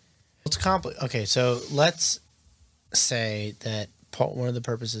 It's complicated. Okay, so let's say that one of the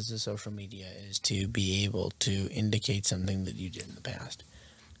purposes of social media is to be able to indicate something that you did in the past.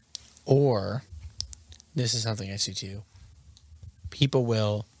 Or, this is something I see too, people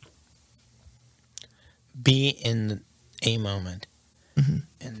will be in a moment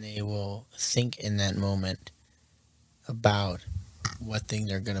and they will think in that moment about what thing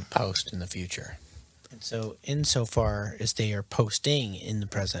they're going to post in the future. And so insofar as they are posting in the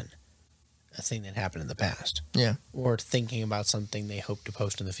present a thing that happened in the past, or thinking about something they hope to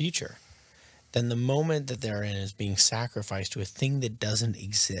post in the future, then the moment that they're in is being sacrificed to a thing that doesn't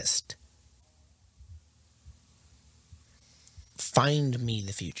exist. Find me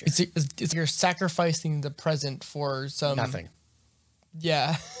the future. It's you're sacrificing the present for some nothing.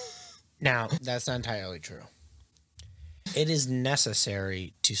 Yeah. Now, that's not entirely true. It is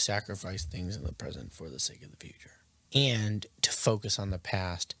necessary to sacrifice things in the present for the sake of the future, and to focus on the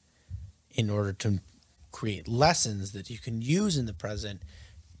past in order to create lessons that you can use in the present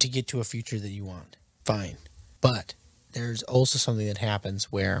to get to a future that you want. Fine. But there's also something that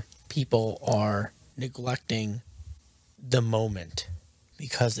happens where people are neglecting the moment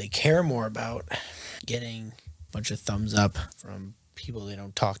because they care more about getting a bunch of thumbs up from people they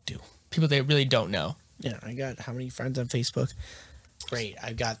don't talk to. People they really don't know. Yeah, I got how many friends on Facebook? Great.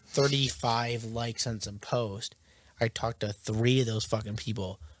 I've got 35 likes on some post. I talked to 3 of those fucking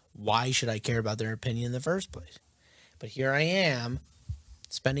people. Why should I care about their opinion in the first place? But here I am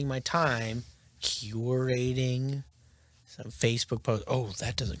spending my time curating some Facebook posts. Oh,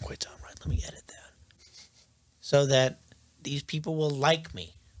 that doesn't quite sound right. Let me edit that. So that these people will like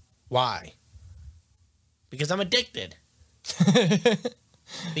me. Why? Because I'm addicted.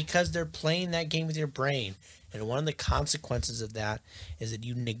 Because they're playing that game with your brain. And one of the consequences of that is that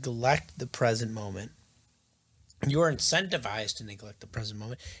you neglect the present moment. You are incentivized to neglect the present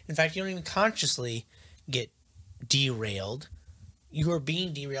moment. In fact, you don't even consciously get derailed. You are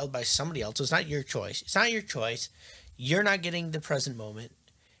being derailed by somebody else. So it's not your choice. It's not your choice. You're not getting the present moment.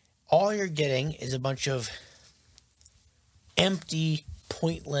 All you're getting is a bunch of empty,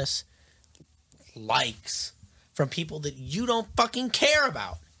 pointless likes from people that you don't fucking care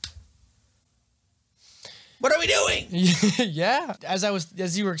about. What are we doing? Yeah.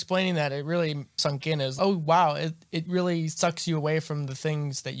 As you were explaining that, it really sunk in as, oh, wow, it really sucks you away from the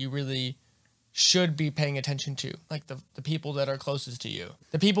things that you really should be paying attention to. Like the people that are closest to you.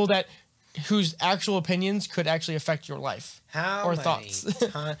 The people whose actual opinions could actually affect your life thoughts.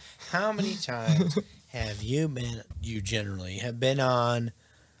 How many times have you generally have been on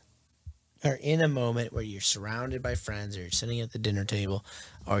or in a moment where you're surrounded by friends or you're sitting at the dinner table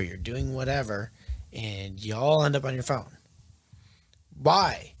or you're doing whatever and you all end up on your phone?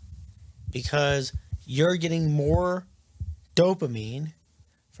 Why? Because you're getting more dopamine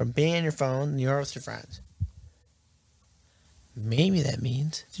from being on your phone than you are with your friends. Maybe that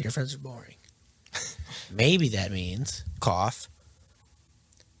means your friends are boring. Maybe that means, cough,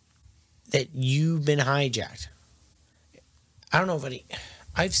 that you've been hijacked. I don't know if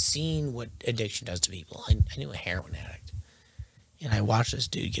I've seen what addiction does to people. I knew a heroin addict. And I watched this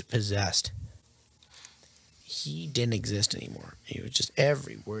dude get possessed. He didn't exist anymore. It was just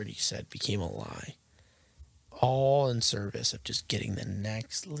every word he said became a lie. All in service of just getting the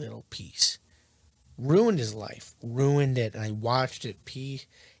next little piece. Ruined his life. Ruined it. And I watched it.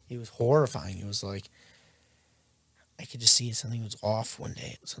 It was horrifying. It was like, I could just see something was off one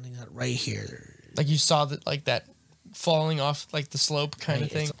day. Something's not right here. Like you saw that falling off like the slope kind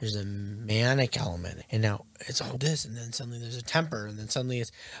of thing. There's a manic element, and now it's all this, and then suddenly there's a temper, and then suddenly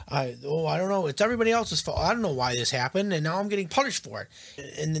it's, I don't know, it's everybody else's fault. I don't know why this happened, and now I'm getting punished for it.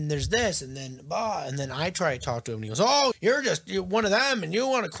 And then there's this, and then and then I try to talk to him, and he goes, "Oh, you're one of them, and you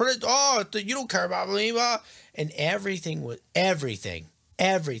want to credit. Oh, you don't care about me." And everything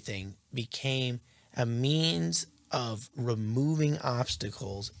became a means of removing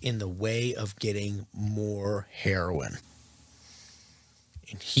obstacles in the way of getting more heroin.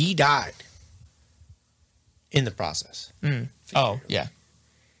 And he died in the process. Oh, yeah.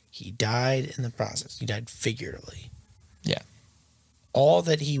 He died in the process. He died figuratively. Yeah. All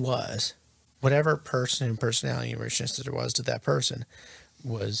that he was, whatever person and personality and richness there was to that person,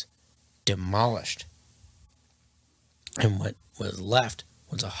 was demolished. And what was left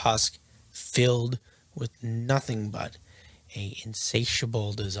was a husk filled with nothing but an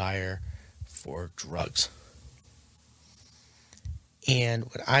insatiable desire for drugs. And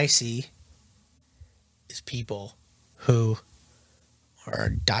what I see is people who are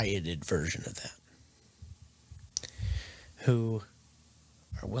a dieted version of that, who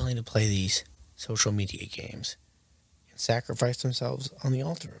are willing to play these social media games and sacrifice themselves on the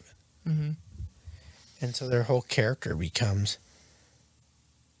altar of it. Mm-hmm. And so their whole character becomes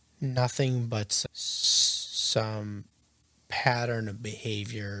nothing but some pattern of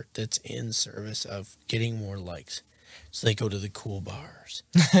behavior that's in service of getting more likes. So they go to the cool bars.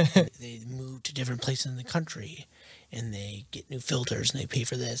 They move to different places in the country, and they get new filters, and they pay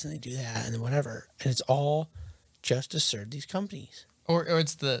for this, and they do that, and whatever. And it's all just to serve these companies. Or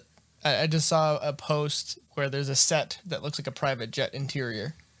it's I just saw a post where there's a set that looks like a private jet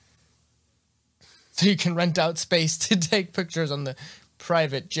interior. So you can rent out space to take pictures on the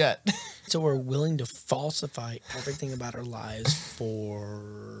private jet. So we're willing to falsify everything about our lives for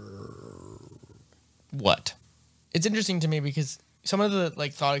what? It's interesting to me because some of the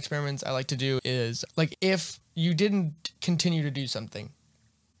thought experiments I like to do is if you didn't continue to do something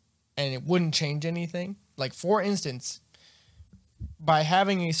and it wouldn't change anything, for instance, by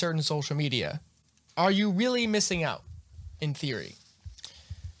having a certain social media, are you really missing out in theory?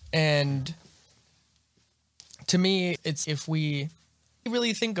 And to me, it's if we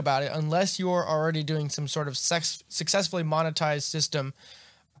really think about it, unless you're already doing some sort of successfully monetized system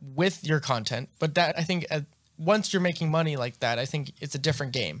with your content, but that I think once you're making money like that, I think it's a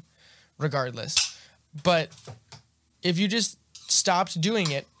different game, regardless. But if you just stopped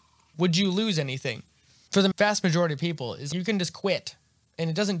doing it, would you lose anything? For the vast majority of people, is you can just quit, and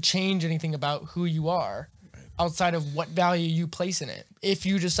it doesn't change anything about who you are outside of what value you place in it. If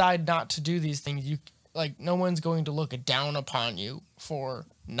you decide not to do these things, you like no one's going to look down upon you for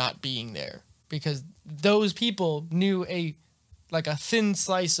not being there, because those people knew a thin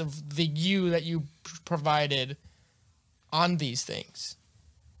slice of the you that you provided on these things.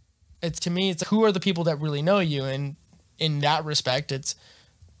 To me, it's who are the people that really know you, and in that respect, it's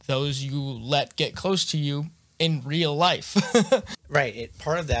those you let get close to you in real life. Right.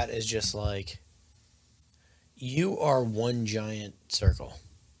 Part of that is just like, you are one giant circle.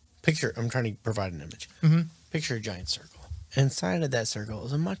 I'm trying to provide an image. Mm-hmm. Picture a giant circle. Inside of that circle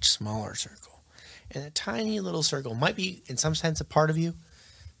is a much smaller circle. And a tiny little circle might be, in some sense, a part of you,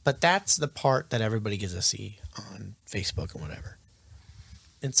 but that's the part that everybody gets to see on Facebook and whatever.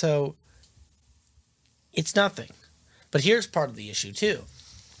 And so, it's nothing. But here's part of the issue, too.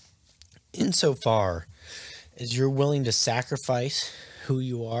 Insofar as you're willing to sacrifice who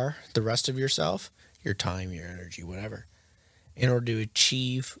you are, the rest of yourself, your time, your energy, whatever, in order to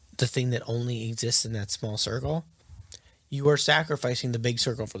achieve the thing that only exists in that small circle, you are sacrificing the big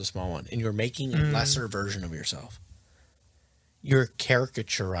circle for the small one, and you're making a lesser version of yourself. You're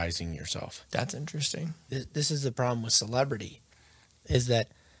caricaturizing yourself. That's interesting. This is the problem with celebrity, is that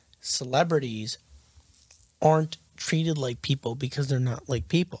celebrities aren't treated like people because they're not like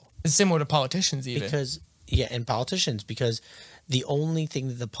people. It's similar to politicians, even. And politicians, because the only thing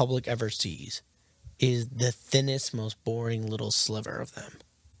that the public ever sees is the thinnest, most boring little sliver of them,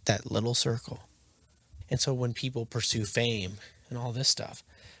 that little circle. And so when people pursue fame and all this stuff,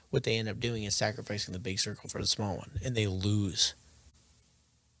 what they end up doing is sacrificing the big circle for the small one, and they lose.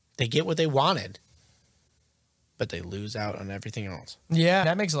 They get what they wanted, but they lose out on everything else. Yeah,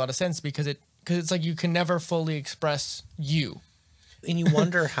 that makes a lot of sense, because it's like you can never fully express you. And you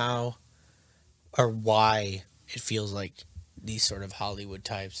wonder how or why it feels like these sort of Hollywood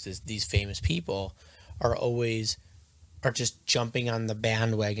types, these famous people, are just jumping on the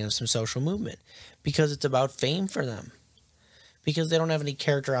bandwagon of some social movement, because it's about fame for them, because they don't have any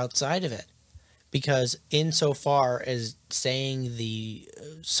character outside of it, because insofar as saying the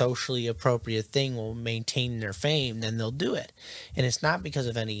socially appropriate thing will maintain their fame, then they'll do it. And it's not because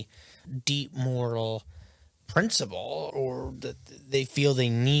of any deep moral principle or that they feel they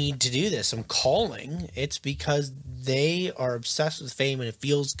need to do this, some calling. It's because they are obsessed with fame, and it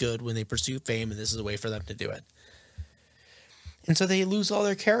feels good when they pursue fame, and this is a way for them to do it. And so they lose all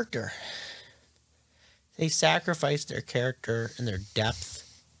their character. They sacrifice their character and their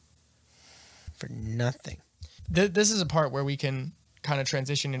depth for nothing. This is a part where we can kind of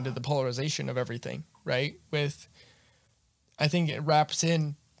transition into the polarization of everything, right? I think it wraps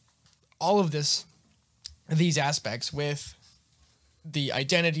in all of these aspects with the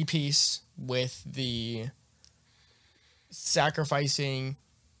identity piece, with the sacrificing,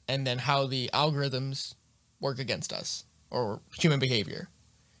 and then how the algorithms work against us, or human behavior.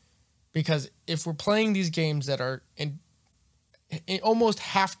 Because if we're playing these games that are almost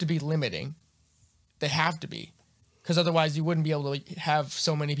have to be limiting, they have to be, because otherwise you wouldn't be able to have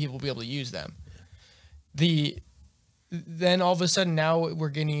so many people be able to use them. Then all of a sudden now we're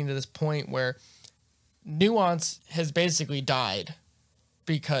getting into this point where nuance has basically died,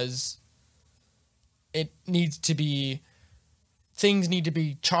 because things need to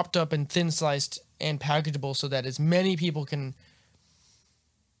be chopped up and thin sliced and packageable so that as many people can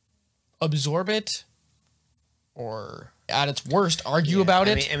absorb it, or at its worst argue about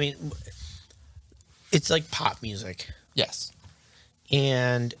it. I mean, it's like pop music. Yes.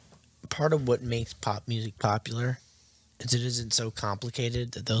 And part of what makes pop music popular is it isn't so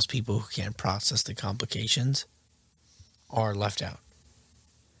complicated that those people who can't process the complications are left out.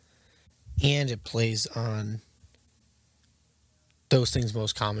 And it plays on those things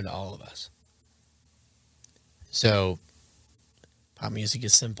most common to all of us. So, pop music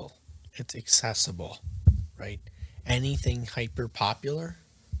is simple. It's accessible, right? Anything hyper popular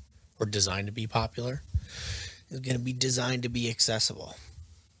or designed to be popular is going to be designed to be accessible.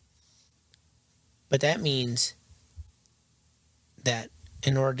 But that means that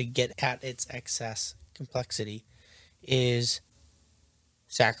in order to get at its excess, complexity is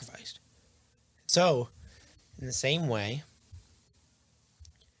sacrificed. So, in the same way,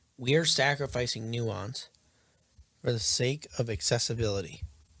 we are sacrificing nuance for the sake of accessibility.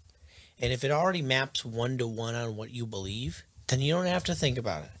 And if it already maps 1-to-1 on what you believe, then you don't have to think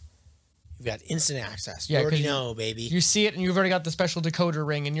about it. You've got instant access. Yeah, You already 'cause know, baby. You see it and you've already got the special decoder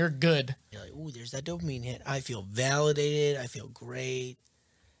ring and you're good. You're like, ooh, there's that dopamine hit. I feel validated. I feel great.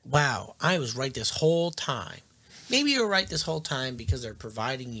 Wow, I was right this whole time. Maybe you're right this whole time because they're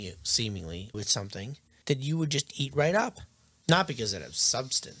providing you, seemingly, with something that you would just eat right up. Not because it has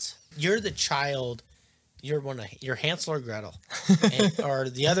substance. You're the child. You're Hansel or Gretel. Or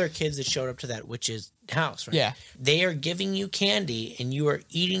the other kids that showed up to that witch's house, right? Yeah. They are giving you candy and you are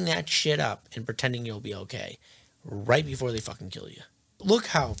eating that shit up and pretending you'll be okay right before they fucking kill you. Look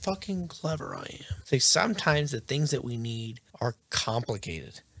how fucking clever I am. It's like sometimes the things that we need are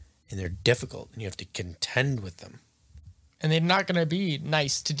complicated and they're difficult and you have to contend with them. And they're not going to be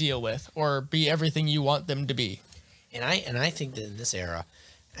nice to deal with or be everything you want them to be. And I think that in this era,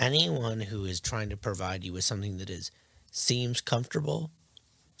 anyone who is trying to provide you with something that seems comfortable,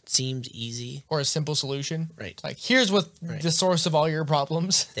 seems easy, Or a simple solution. right? Like, here's what Right. the source of all your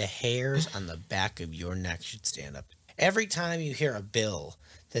problems. The hairs on the back of your neck should stand up. Every time you hear a bill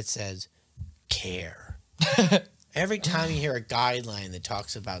that says care, every time you hear a guideline that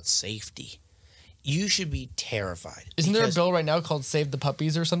talks about safety, you should be terrified. Isn't there a because- bill right now called Save the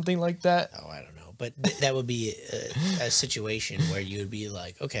Puppies or something like that? Oh, I don't know. But that would be a situation where you would be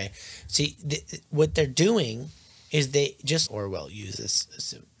like, okay, see, what they're doing is they just, Orwell used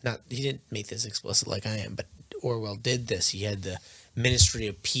this, he didn't make this explicit like I am, but Orwell did this. He had the Ministry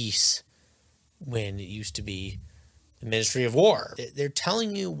of Peace when it used to be the Ministry of War. They're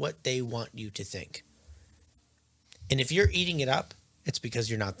telling you what they want you to think. And if you're eating it up, it's because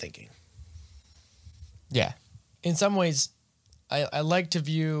you're not thinking. Yeah. In some ways, I like to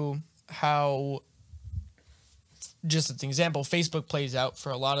view how, just as an example, Facebook plays out for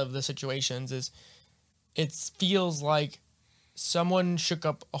a lot of the situations is it feels like someone shook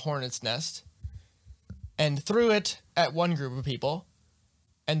up a hornet's nest and threw it at one group of people,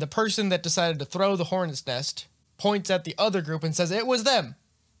 and the person that decided to throw the hornet's nest points at the other group and says it was them,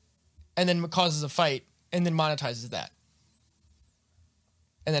 and then causes a fight and then monetizes that.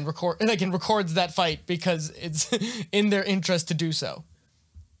 And then records that fight because it's in their interest to do so.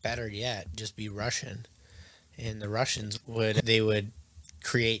 Better yet, just be Russian. And the Russians would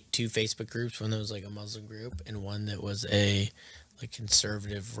create two Facebook groups. One that was like a Muslim group and one that was a like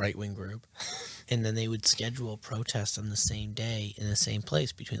conservative right-wing group. And then they would schedule protests on the same day in the same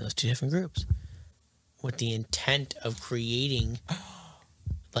place between those two different groups with the intent of creating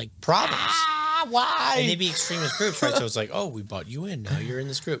like problems. Why? And they'd be extremist groups, right? So it's like, oh, we bought you in. Now you're in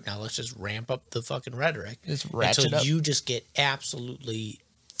this group. Now let's just ramp up the fucking rhetoric. Just ratchet until up. you just get absolutely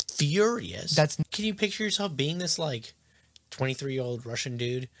furious. Can you picture yourself being this like 23-year-old Russian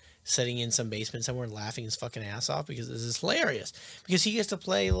dude sitting in some basement somewhere laughing his fucking ass off because this is hilarious? Because he gets to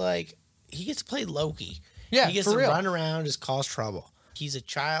play Loki. Yeah, he gets for to real. run around, just cause trouble. He's a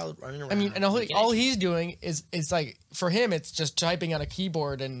child running around. I mean, and all he's doing is like, for him, it's just typing on a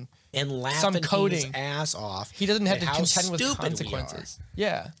keyboard and laughing his coding. ass off. He doesn't have at to how contend with stupid we are. consequences.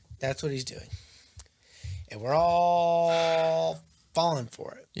 Yeah. That's what he's doing. And we're all falling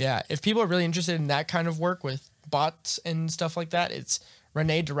for it. Yeah. If people are really interested in that kind of work with bots and stuff like that, it's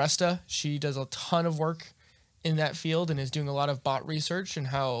Renee DiResta. She does a ton of work in that field and is doing a lot of bot research and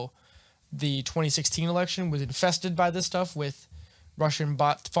how the 2016 election was infested by this stuff with Russian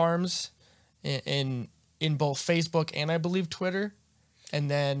bot farms in both Facebook and I believe Twitter. And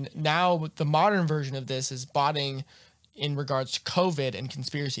then now the modern version of this is botting in regards to COVID and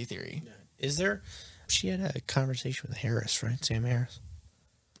conspiracy theory. Is there? She had a conversation with Harris, right? Sam Harris.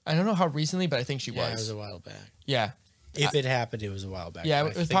 I don't know how recently, but I think she Yeah, it was. was a while back. Yeah. If it happened, it was a while back. Yeah,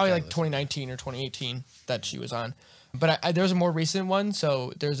 but it I was think probably I like listened. 2019 or 2018 that she was on. But there's a more recent one.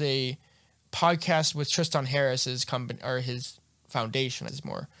 So there's a podcast with Tristan Harris's company or his foundation.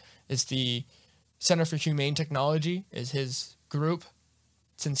 It's the Center for Humane Technology is his group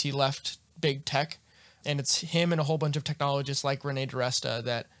since he left big tech. And it's him and a whole bunch of technologists like Renee DiResta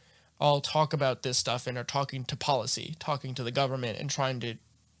that all talk about this stuff and are talking to policy, talking to the government and trying to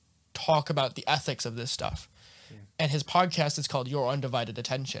talk about the ethics of this stuff. And his podcast is called Your Undivided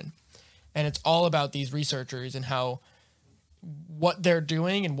Attention. And it's all about these researchers and how what they're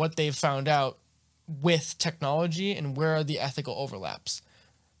doing and what they've found out with technology and where are the ethical overlaps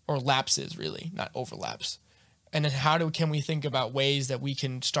or lapses, really, not overlaps. And then can we think about ways that we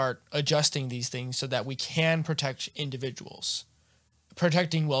can start adjusting these things so that we can protect individuals,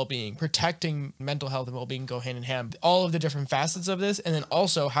 protecting well-being, protecting mental health and well-being go hand in hand, all of the different facets of this. And then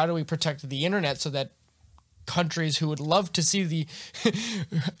also, how do we protect the internet so that countries who would love to see the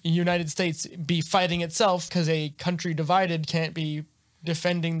United States be fighting itself because a country divided can't be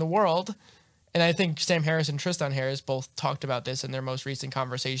defending the world. And I think Sam Harris and Tristan Harris both talked about this in their most recent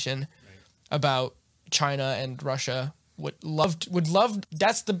conversation. about China and Russia would love.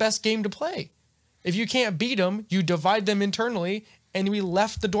 That's the best game to play. If you can't beat them, you divide them internally, and we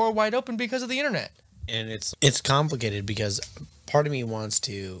left the door wide open because of the internet. And it's complicated because part of me wants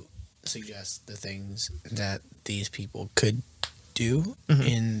to suggest the things that these people could do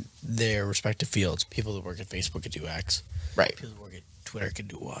in their respective fields. People that work at Facebook could do X. Right. People that work at Twitter could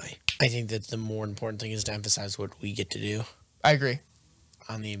do Y. I think that the more important thing is to emphasize what we get to do I agree.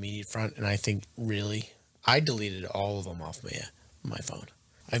 on the immediate front. And I think really, I deleted all of them off my phone.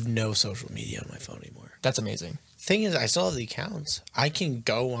 I have no social media on my phone anymore. That's amazing. Thing is, I still have the accounts. I can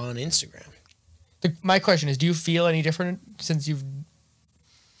go on Instagram. My question is, do you feel any different since you've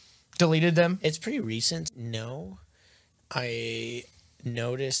deleted them? It's pretty recent. No. I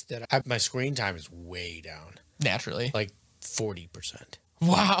noticed that my screen time is way down. Naturally. Like 40%.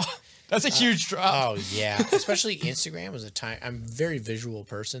 Wow. That's a huge drop. Oh, yeah. Especially Instagram was a time. I'm a very visual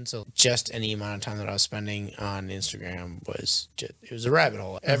person. So just any amount of time that I was spending on Instagram it was a rabbit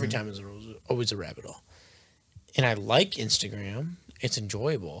hole. Every time it was always a rabbit hole. And I like Instagram. It's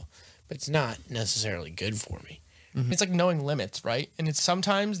enjoyable, but it's not necessarily good for me. It's like knowing limits, right? And it's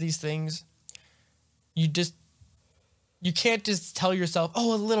sometimes these things, you can't just tell yourself,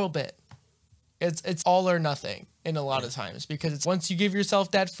 oh, a little bit. It's all or nothing in a lot of times, because it's once you give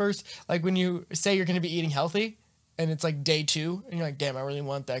yourself that first, like when you say you're going to be eating healthy and it's like day 2 and you're like, damn, I really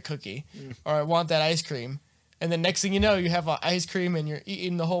want that cookie or I want that ice cream. And then next thing you know, you have ice cream and you're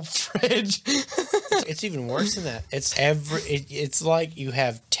eating the whole fridge. It's even worse than that. It's like you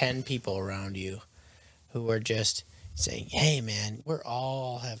have 10 people around you who are just saying, hey, man, we're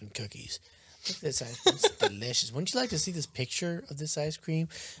all having cookies. Look at this ice cream. It's delicious. Wouldn't you like to see this picture of this ice cream?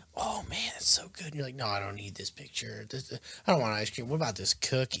 Oh, man, it's so good. And you're like, no, I don't need this picture. I don't want ice cream. What about this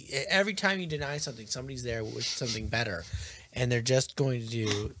cookie? Every time you deny something, somebody's there with something better. And they're just going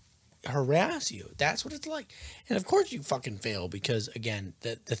to harass you. That's what it's like. And, of course, you fucking fail because, again,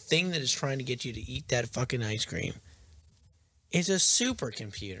 the thing that is trying to get you to eat that fucking ice cream is a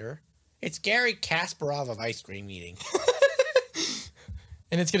supercomputer. It's Gary Kasparov of ice cream eating.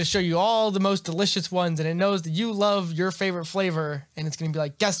 And it's going to show you all the most delicious ones, and it knows that you love your favorite flavor, and it's going to be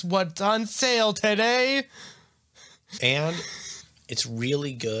like, guess what's on sale today? And it's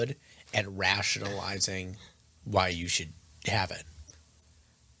really good at rationalizing why you should have it.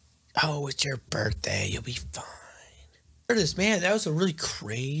 Oh, it's your birthday. You'll be fine. Curtis, man, that was a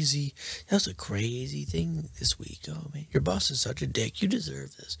crazy thing this week. Oh, man, your boss is such a dick. You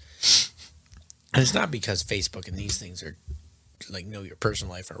deserve this. And it's not because Facebook and these things are like know your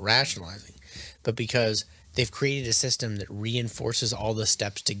personal life are rationalizing, but because they've created a system that reinforces all the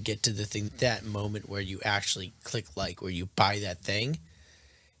steps to get to the thing, that moment where you actually click like, where you buy that thing.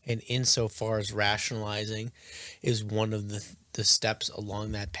 And insofar as rationalizing is one of the steps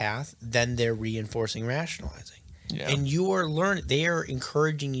along that path, then they're reinforcing rationalizing. Yeah. And they are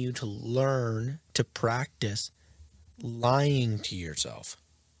encouraging you to learn to practice lying to yourself.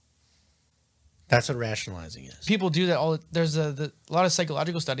 That's what rationalizing is. People do that there's a lot of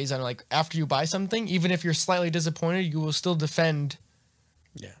psychological studies on like after you buy something, even if you're slightly disappointed, you will still defend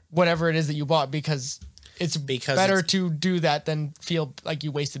whatever it is that you bought because it's better to do that than feel like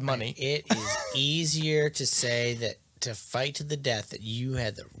you wasted money. It is easier to say that, to fight to the death, that you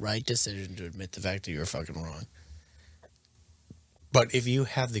had the right decision to admit the fact that you were fucking wrong. But if you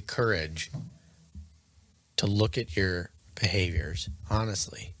have the courage to look at your behaviors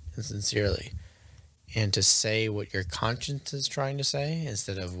honestly and sincerely, and to say what your conscience is trying to say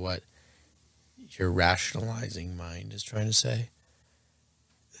instead of what your rationalizing mind is trying to say,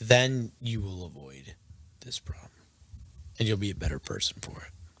 then you will avoid this problem. And you'll be a better person for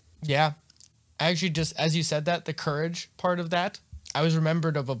it. Yeah. Actually, just as you said that, the courage part of that, I was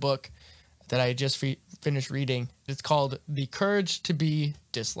remembered of a book that I just finished reading. It's called The Courage to Be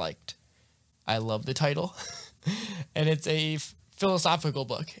Disliked. I love the title. And it's a philosophical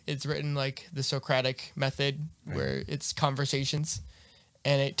book. It's written like the Socratic method, where it's conversations,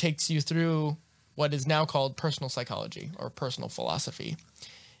 and it takes you through what is now called personal psychology or personal philosophy,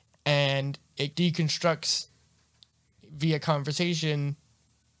 and it deconstructs via conversation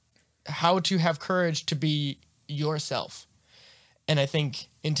how to have courage to be yourself. And I think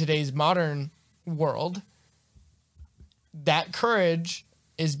in today's modern world, that courage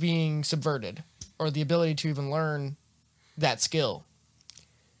is being subverted, or the ability to even learn that skill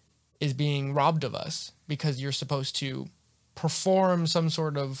is being robbed of us because you're supposed to perform some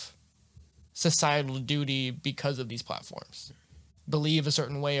sort of societal duty because of these platforms. Believe a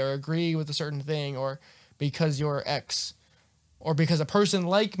certain way or agree with a certain thing, or because you're X, or because a person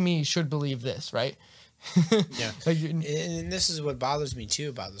like me should believe this, right? Yeah. Like, And this is what bothers me too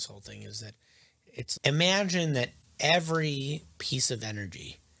about this whole thing is that imagine that every piece of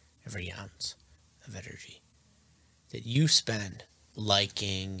energy, every ounce of energy that you spend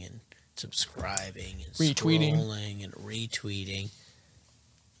liking and subscribing and Retweeting. scrolling and retweeting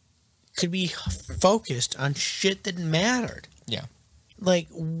could be focused on shit that mattered. yeah. Like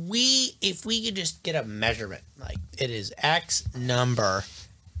if we could just get a measurement, like it is X number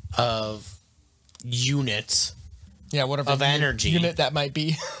of units Yeah, whatever Of energy. unit that might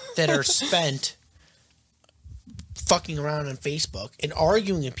be. that are spent fucking around on Facebook and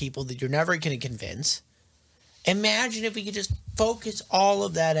arguing with people that you're never going to convince. Imagine if we could just focus all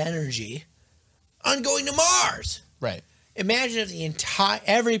of that energy on going to Mars. Right. Imagine if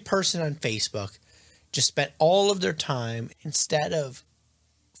every person on Facebook just spent all of their time, instead of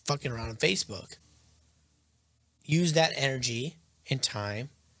fucking around on Facebook, use that energy and time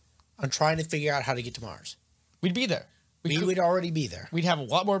on trying to figure out how to get to Mars. We'd be there. We would already be there. We'd have a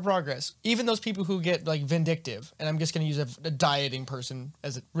lot more progress. Even those people who get like vindictive, and I'm just going to use a dieting person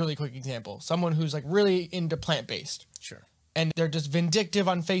as a really quick example. Someone who's like really into plant-based. Sure. And they're just vindictive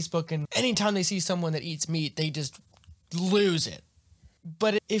on Facebook, and anytime they see someone that eats meat, they just lose it.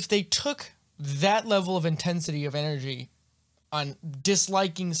 But if they took that level of intensity of energy on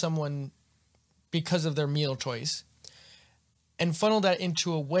disliking someone because of their meal choice and funnel that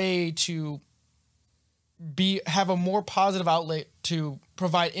into a way to have a more positive outlet to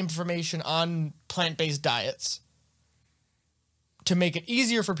provide information on plant-based diets, to make it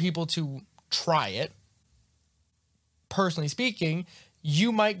easier for people to try it, personally speaking,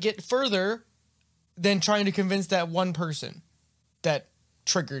 you might get further than trying to convince that one person that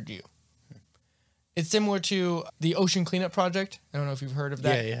triggered you. It's similar to the Ocean Cleanup Project. I don't know if you've heard of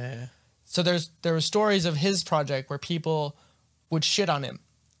that. Yeah. So there were stories of his project where people would shit on him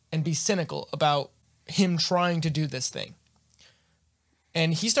and be cynical about him trying to do this thing.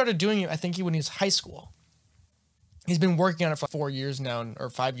 And he started doing it, I think, when he was high school. He's been working on it for 4 years now, or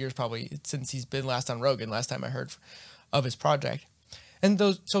 5 years probably, since he's been last on Rogan, last time I heard of his project. And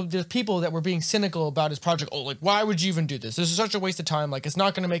so there's people that were being cynical about his project. Oh, like, why would you even do this? This is such a waste of time. Like, it's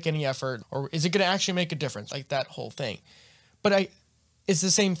not going to make any effort. Or is it going to actually make a difference? Like, that whole thing. But it's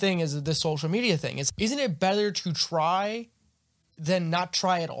the same thing as this social media thing. Isn't it better to try than not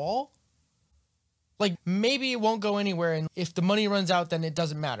try at all? Like, maybe it won't go anywhere, and if the money runs out, then it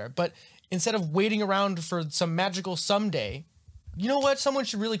doesn't matter. But instead of waiting around for some magical someday, you know what? Someone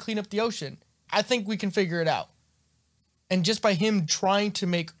should really clean up the ocean. I think we can figure it out. And just by him trying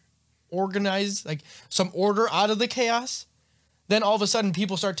to organize like some order out of the chaos, then all of a sudden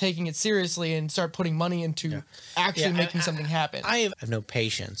people start taking it seriously and start putting money into actually making something happen. I have no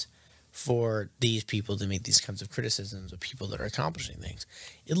patience for these people to make these kinds of criticisms of people that are accomplishing things.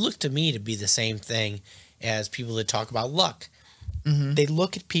 It looked to me to be the same thing as people that talk about luck. Mm-hmm. They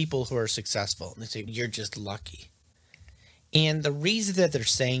look at people who are successful and they say, you're just lucky. And the reason that they're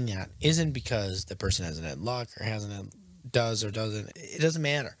saying that isn't because the person hasn't had luck or does or doesn't. It doesn't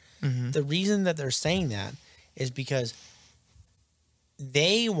matter. Mm-hmm. The reason that they're saying that is because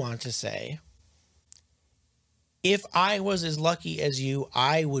they want to say, if I was as lucky as you,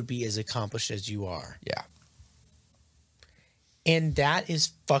 I would be as accomplished as you are. Yeah. And that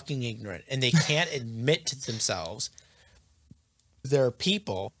is fucking ignorant. And they can't admit to themselves there are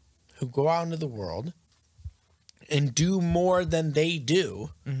people who go out into the world and do more than they do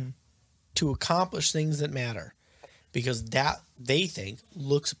to accomplish things that matter. Because that, they think,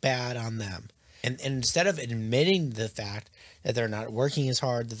 looks bad on them. And instead of admitting the fact that they're not working as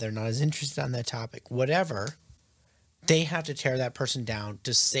hard, that they're not as interested on that topic, whatever, they have to tear that person down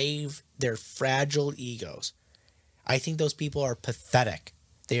to save their fragile egos. I think those people are pathetic.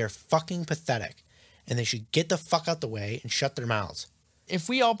 They are fucking pathetic. And they should get the fuck out the way and shut their mouths. If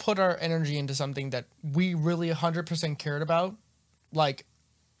we all put our energy into something that we really 100% cared about, like,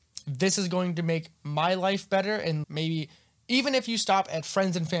 this is going to make my life better, and maybe even if you stop at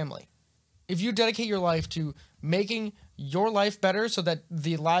friends and family, if you dedicate your life to making your life better so that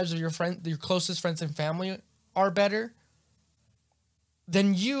the lives of your closest friends and family are better,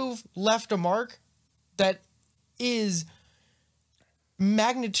 then you've left a mark that is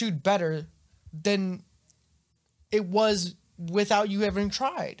magnitude better than it was without you having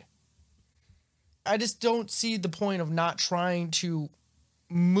tried. I just don't see the point of not trying to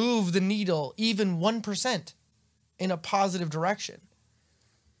move the needle even 1% in a positive direction.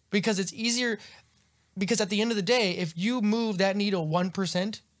 Because it's easier, because at the end of the day, if you move that needle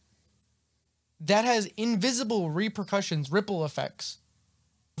 1%, that has invisible repercussions, ripple effects.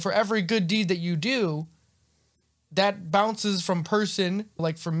 For every good deed that you do, that bounces from person,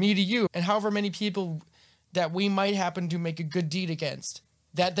 like from me to you, and however many people that we might happen to make a good deed against.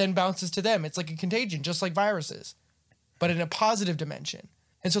 That then bounces to them. It's like a contagion, just like viruses, but in a positive dimension.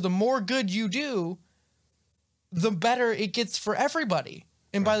 And so the more good you do, the better it gets for everybody.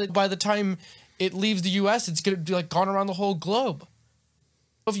 And by the time it leaves the U.S., it's going to be like gone around the whole globe.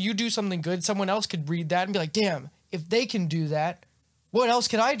 If you do something good, someone else could read that and be like, damn, if they can do that, what else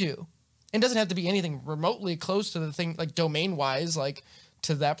can I do? It doesn't have to be anything remotely close to the thing, like domain-wise, like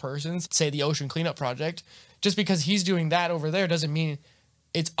to that person's, say the Ocean Cleanup Project. Just because he's doing that over there doesn't mean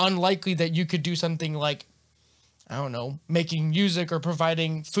it's unlikely that you could do something like, I don't know, making music or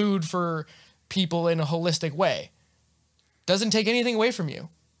providing food for people in a holistic way. Doesn't take anything away from you.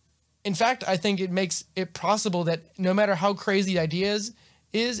 In fact, I think it makes it possible that no matter how crazy the idea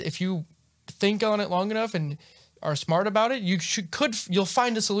is, if you think on it long enough and are smart about it, you'll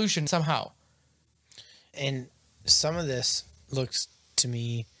find a solution somehow. And some of this looks to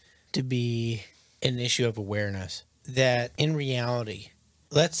me to be an issue of awareness that in reality,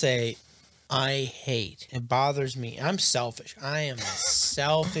 let's say it bothers me. I'm selfish. I am a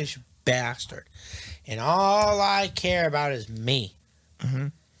selfish bastard. And all I care about is me. Mm-hmm.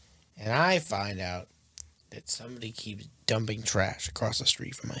 And I find out that somebody keeps dumping trash across the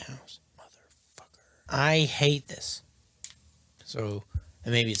street from my house. Motherfucker. I hate this. So,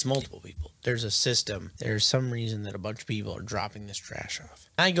 and maybe it's multiple people. There's a system. There's some reason that a bunch of people are dropping this trash off.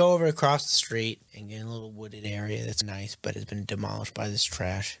 I go over across the street and get in a little wooded area that's nice, but has been demolished by this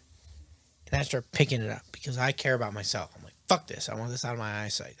trash. And I start picking it up because I care about myself. I'm like, fuck this. I want this out of my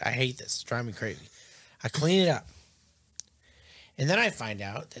eyesight. I hate this. It's driving me crazy. I clean it up. And then I find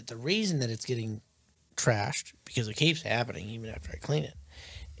out that the reason that it's getting trashed, because it keeps happening even after I clean it,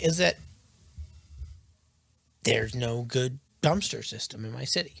 is that there's no good dumpster system in my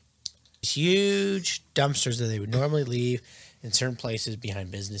city. These huge dumpsters that they would normally leave in certain places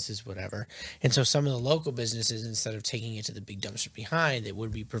behind businesses, whatever. And so some of the local businesses, instead of taking it to the big dumpster behind that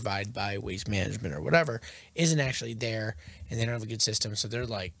would be provided by Waste Management or whatever, isn't actually there, and they don't have a good system. So they're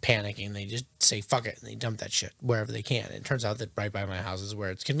like panicking. They just say, fuck it, and they dump that shit wherever they can. And it turns out that right by my house is where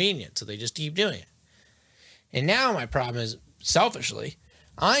it's convenient. So they just keep doing it. And now my problem is, selfishly,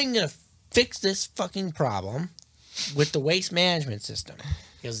 I'm going to fix this fucking problem with the Waste Management system.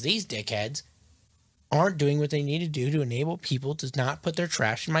 Because these dickheads aren't doing what they need to do to enable people to not put their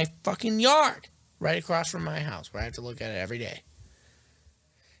trash in my fucking yard right across from my house where I have to look at it every day.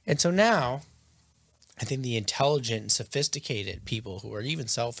 And so now, I think the intelligent and sophisticated people who are even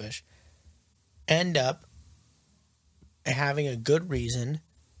selfish end up having a good reason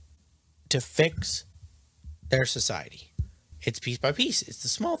to fix their society. It's piece by piece. It's the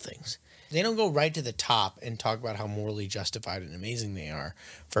small things. They don't go right to the top and talk about how morally justified and amazing they are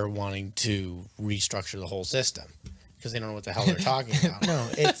for wanting to restructure the whole system because they don't know what the hell they're talking about. No,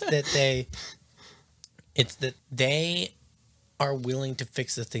 it's that they are willing to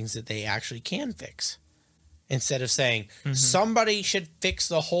fix the things that they actually can fix instead of saying somebody should fix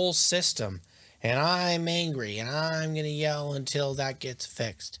the whole system and I'm angry and I'm going to yell until that gets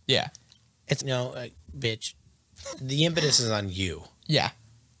fixed. Yeah. It's bitch, the impetus is on you. Yeah.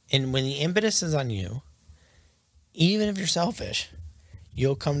 And when the impetus is on you, even if you're selfish,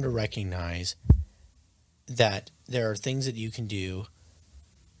 you'll come to recognize that there are things that you can do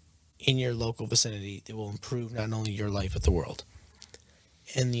in your local vicinity that will improve not only your life but the world.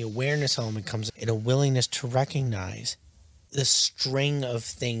 And the awareness element comes in a willingness to recognize the string of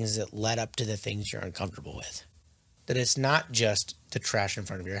things that led up to the things you're uncomfortable with. That it's not just the trash in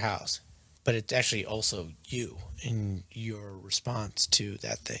front of your house, but it's actually also you and your response to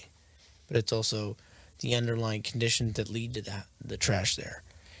that thing. But it's also the underlying conditions that lead to that, the trash there.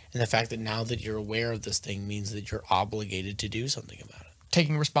 And the fact that now that you're aware of this thing means that you're obligated to do something about it.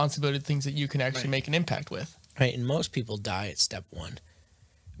 Taking responsibility for things that you can actually make an impact with. Right, and most people die at step one.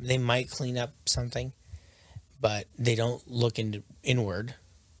 They might clean up something, but they don't look inward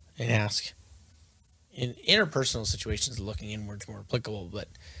and ask. In interpersonal situations, looking inward is more applicable, but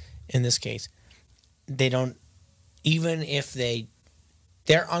in this case, they don't, even if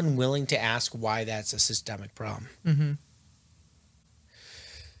they're unwilling to ask why that's a systemic problem. Mm-hmm.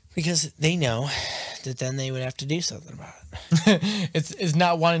 Because they know that then they would have to do something about it. It's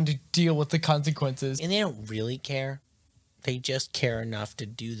not wanting to deal with the consequences. And they don't really care. They just care enough to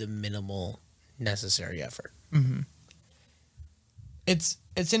do the minimal necessary effort. Mm-hmm. It's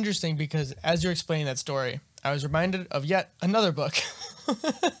interesting because as you're explaining that story, I was reminded of yet another book.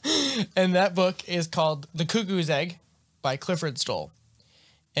 And that book is called The Cuckoo's Egg by Clifford Stoll.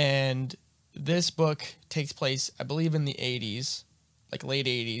 And this book takes place, I believe, in the 80s, like late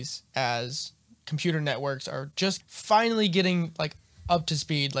 80s, as computer networks are just finally getting like up to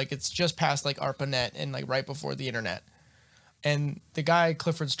speed. Like it's just past like ARPANET and like right before the internet. And the guy,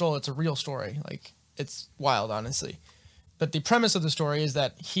 Clifford Stoll, it's a real story. Like it's wild, honestly. But the premise of the story is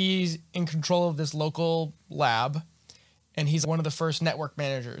that he's in control of this local lab and he's one of the first network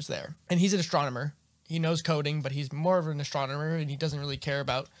managers there. And he's an astronomer. He knows coding, but he's more of an astronomer and he doesn't really care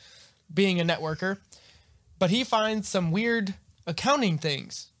about being a networker. But he finds some weird accounting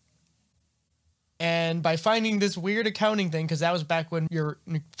things. And by finding this weird accounting thing, because that was back when your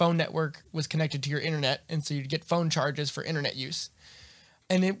phone network was connected to your internet, and so you'd get phone charges for internet use.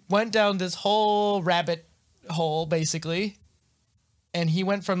 And it went down this whole rabbit hole, basically. And he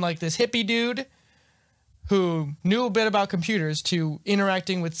went from like this hippie dude who knew a bit about computers to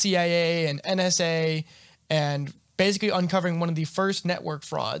interacting with CIA and NSA and basically uncovering one of the first network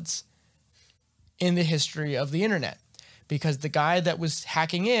frauds in the history of the internet. Because the guy that was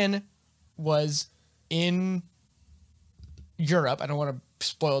hacking in was in Europe. I don't want to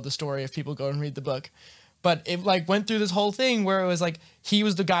spoil the story if people go and read the book, but it like went through this whole thing where it was like he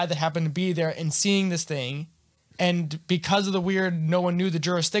was the guy that happened to be there and seeing this thing, and because of the weird, no one knew the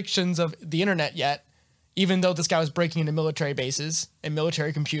jurisdictions of the internet yet, even though this guy was breaking into military bases and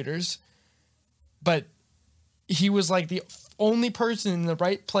military computers, but he was like the only person in the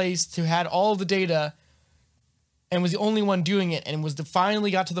right place to had all the data and was the only one doing it, and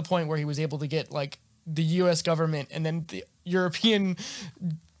finally got to the point where he was able to get like the U.S. government and then the European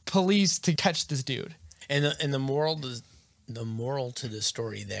police to catch this dude. And the moral to the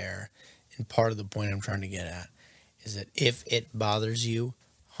story there, and part of the point I'm trying to get at, is that if it bothers you,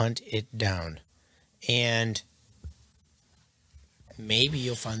 hunt it down, and maybe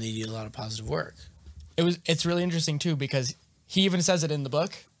you'll find that you do a lot of positive work. It's really interesting too, because he even says it in the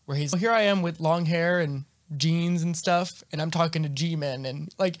book where he's, here I am with long hair and jeans and stuff, and I'm talking to G-men, and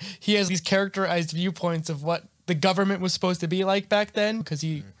like he has these characterized viewpoints of what the government was supposed to be like back then, because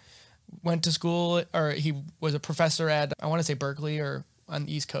he went to school, or he was a professor at, I want to say Berkeley, or on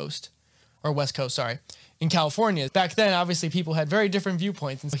the East Coast or West Coast, sorry, in California. Back then, obviously people had very different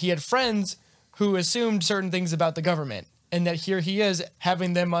viewpoints, and so he had friends who assumed certain things about the government, and that here he is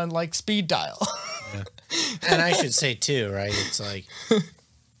having them on like speed dial. Yeah. And I should say too, right? It's like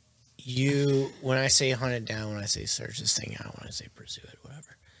when I say hunt it down, when I say search this thing out, when I say pursue it,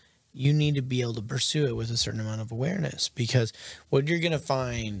 whatever, you need to be able to pursue it with a certain amount of awareness, because what you're going to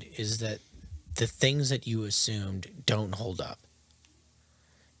find is that the things that you assumed don't hold up.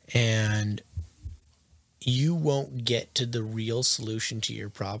 And you won't get to the real solution to your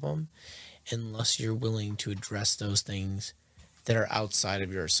problem unless you're willing to address those things that are outside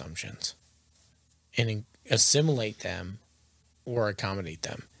of your assumptions and assimilate them or accommodate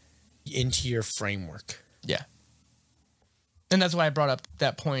them into your framework. Yeah. And that's why I brought up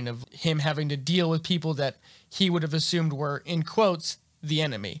that point of him having to deal with people that he would have assumed were, in quotes, the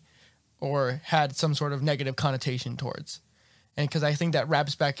enemy, or had some sort of negative connotation towards. And because I think that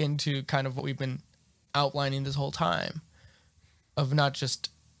wraps back into kind of what we've been outlining this whole time, of not just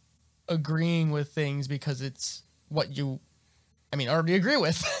agreeing with things because it's what you, already agree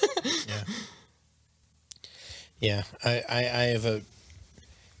with. Yeah. Yeah. I have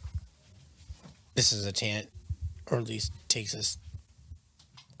this is a tangent, or at least takes us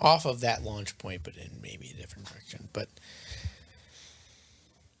off of that launch point, but in maybe a different direction. But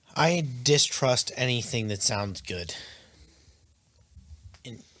I distrust anything that sounds good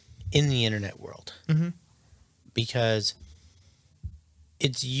in the internet world, because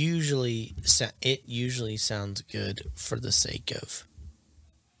it usually sounds good for the sake of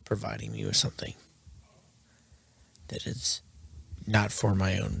providing me with something that is not for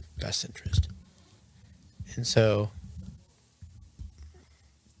my own best interest. And so,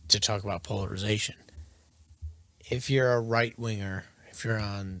 to talk about polarization, if you're a right winger, if you're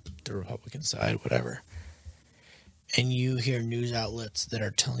on the Republican side, whatever, and you hear news outlets that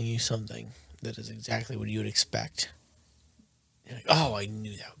are telling you something that is exactly what you would expect, you're like, oh, I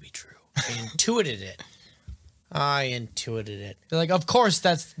knew that would be true. I intuited it. They're like, of course,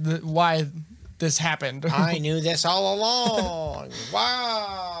 that's why this happened. I knew this all along.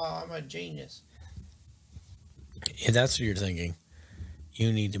 Wow, I'm a genius. If that's what you're thinking,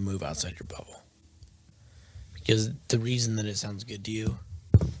 you need to move outside your bubble. Because the reason that it sounds good to you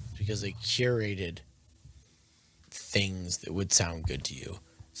is because they curated things that would sound good to you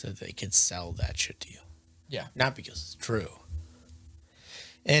so that they could sell that shit to you. Yeah. Not because it's true.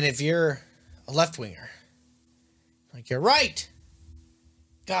 And if you're a left winger, like, you're right.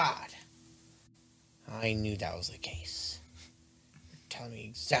 God, I knew that was the case. You're telling me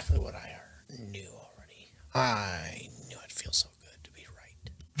exactly what I knew already. I knew it feels so good to be right.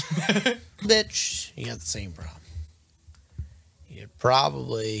 Bitch, you got the same problem. you'd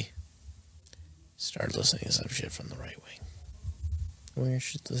probably start listening to some shit from the right wing. Or you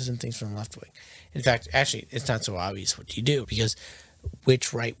should listen to things from the left wing. In fact, actually, it's not so obvious what you do, because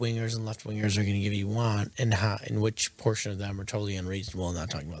which right wingers and left wingers are going to give you want, and how, and which portion of them are totally unreasonable and not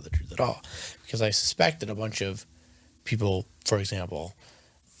talking about the truth at all. Because I suspect that a bunch of people, for example,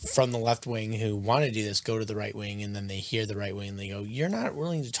 from the left wing who want to do this go to the right wing, and then they hear the right wing and they go, "You're not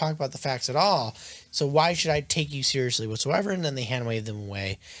willing to talk about the facts at all, so why should I take you seriously whatsoever?" And then they hand wave them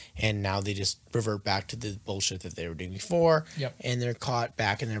away, and now they just revert back to the bullshit that they were doing before. Yep. And they're caught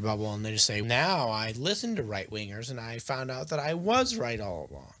back in their bubble, and they just say, "Now I listened to right wingers and I found out that I was right all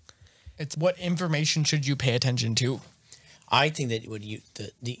along." It's what information should you pay attention to? I think that when you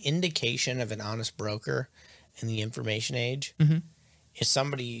the indication of an honest broker in the information age is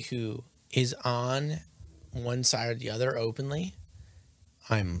somebody who is on one side or the other openly.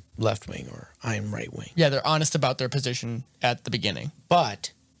 I'm left wing or I'm right wing. Yeah, they're honest about their position at the beginning.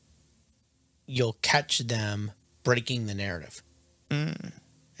 But you'll catch them breaking the narrative.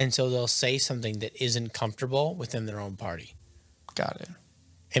 And so they'll say something that isn't comfortable within their own party. Got it.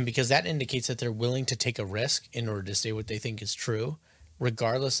 And because that indicates that they're willing to take a risk in order to say what they think is true,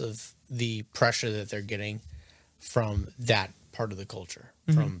 regardless of the pressure that they're getting from that part of the culture,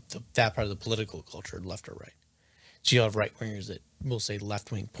 from that part of the political culture, left or right. So you'll have right wingers that will say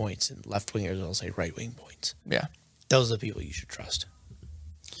left wing points, and left wingers will say right wing points. Yeah. Those are the people you should trust.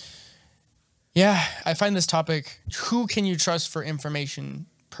 Yeah, I find this topic, who can you trust for information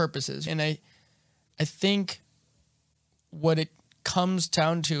purposes? And I think what it comes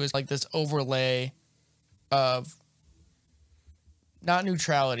down to is like this overlay of not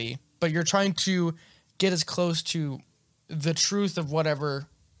neutrality, but you're trying to get as close to the truth of whatever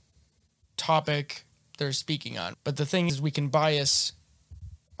topic they're speaking on. But the thing is, we can bias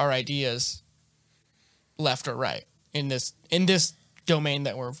our ideas left or right in this domain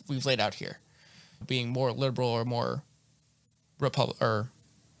that we've laid out here, being more liberal or more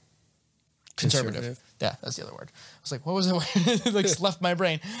conservative. Yeah, that's the other word. I was like, what was it? It like left my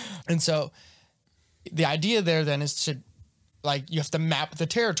brain. And so the idea there then is to, like, you have to map the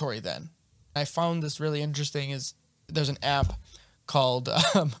territory then. I found this really interesting is there's an app called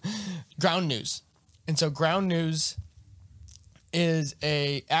Ground News. And so Ground News is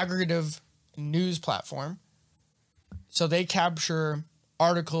a aggregative news platform. So they capture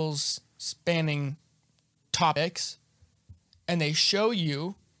articles spanning topics, and they show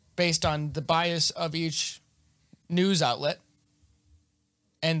you, based on the bias of each news outlet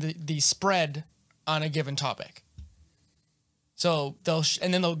and the spread on a given topic. So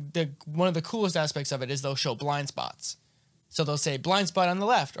one of the coolest aspects of it is they'll show blind spots. So they'll say blind spot on the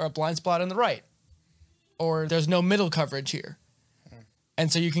left or a blind spot on the right, or there's no middle coverage here.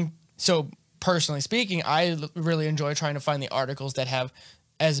 And so personally speaking, I really enjoy trying to find the articles that have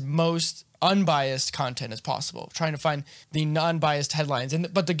as most unbiased content as possible, trying to find the non-biased headlines.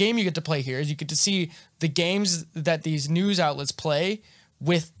 But the game you get to play here is you get to see the games that these news outlets play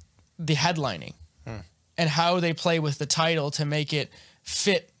with the headlining and how they play with the title to make it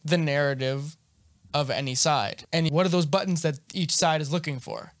fit the narrative of any side. And what are those buttons that each side is looking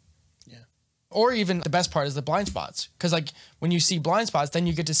for? Yeah. Or even the best part is the blind spots. Because like when you see blind spots, then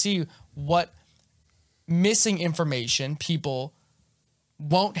you get to see what missing information people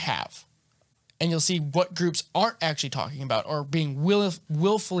won't have. And you'll see what groups aren't actually talking about or being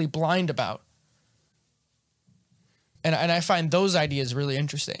willfully blind about. And I find those ideas really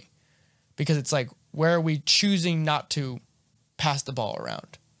interesting because it's like, where are we choosing not to pass the ball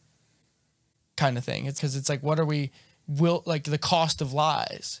around kind of thing? It's because it's like, what are we like the cost of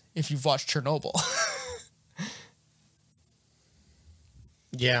lies if you've watched Chernobyl?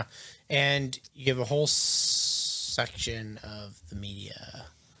 Yeah. And you have a whole section of the media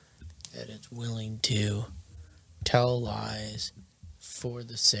that is willing to tell lies for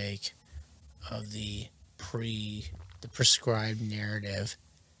the sake of the prescribed narrative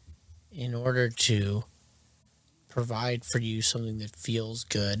in order to provide for you something that feels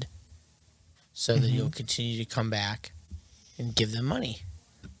good so that you'll continue to come back and give them money.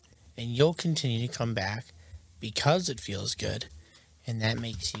 And you'll continue to come back because it feels good. And that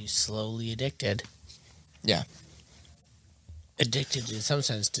makes you slowly addicted. Yeah. Addicted in some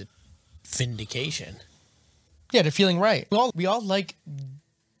sense to vindication. Yeah, to feeling right. We all like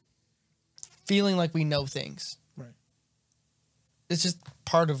feeling like we know things. Right. It's just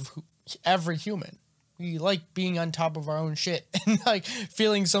part of every human. We like being on top of our own shit and like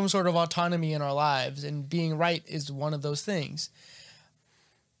feeling some sort of autonomy in our lives, and being right is one of those things.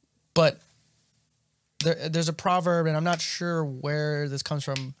 But there's a proverb, and I'm not sure where this comes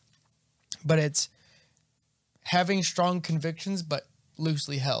from, but it's having strong convictions, but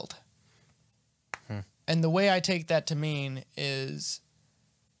loosely held. And the way I take that to mean is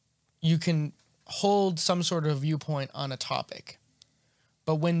you can hold some sort of viewpoint on a topic,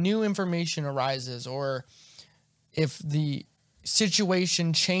 but when new information arises, or if the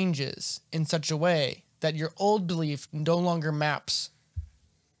situation changes in such a way that your old belief no longer maps,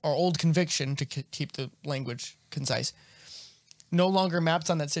 or old conviction, to keep the language concise, no longer maps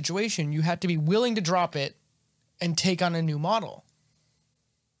on that situation, you have to be willing to drop it and take on a new model.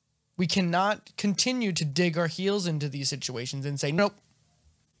 We cannot continue to dig our heels into these situations and say, nope,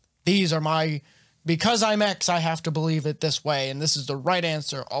 these are my, because I'm X, I have to believe it this way, and this is the right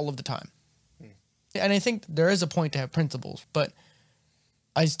answer all of the time. And I think there is a point to have principles, but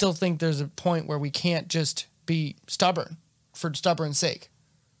I still think there's a point where we can't just be stubborn for stubborn's sake.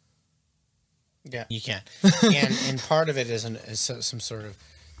 Yeah, you can't. and part of it is some sort of,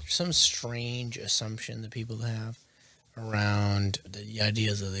 there's some strange assumption that people have around the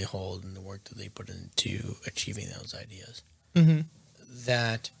ideas that they hold and the work that they put into achieving those ideas. Mm-hmm.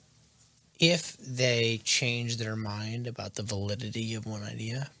 That if they change their mind about the validity of one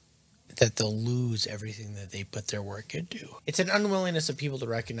idea, that they'll lose everything that they put their work into. It's an unwillingness of people to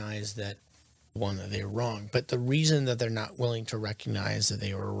recognize that, one, that they're wrong, but the reason that they're not willing to recognize that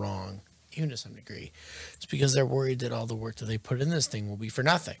they were wrong, even to some degree, is because they're worried that all the work that they put in this thing will be for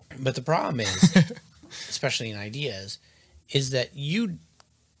nothing. But the problem is, especially in ideas, is that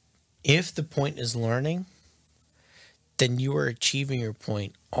if the point is learning, then you are achieving your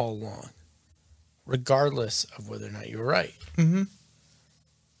point all along, regardless of whether or not you're right. Mm-hmm.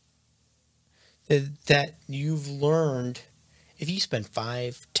 That you've learned, if you spend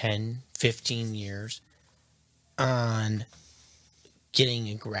 5, 10, 15 years on getting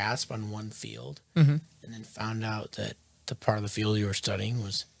a grasp on one field, Mm-hmm. and then found out that the part of the field you were studying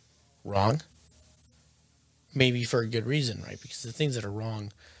was wrong, maybe for a good reason, right? Because the things that are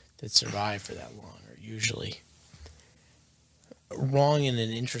wrong that survive for that long are usually wrong in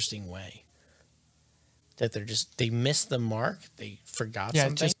an interesting way. That they missed the mark, they forgot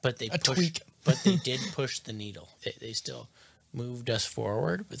something, but they tweak. But they did push the needle. They still moved us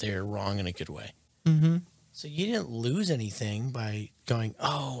forward, but they were wrong in a good way. Mm-hmm. So you didn't lose anything by going,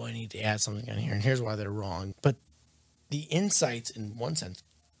 oh, I need to add something on here, and here's why they're wrong. But the insights, in one sense,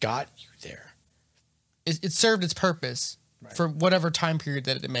 got you there. It served its purpose, right, for whatever time period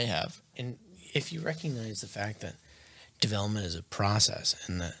that it may have. And if you recognize the fact that development is a process,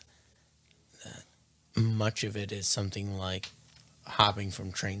 and that much of it is something like hopping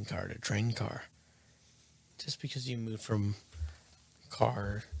from train car to train car, just because you move from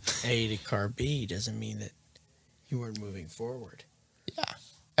car A to car B doesn't mean that you weren't moving forward. Yeah.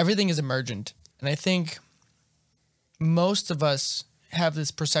 Everything is emergent. And I think most of us have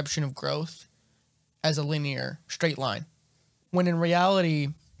this perception of growth as a linear, straight line, when in reality,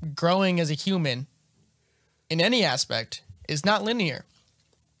 growing as a human in any aspect is not linear.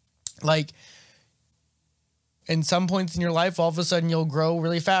 Like, in some points in your life, all of a sudden you'll grow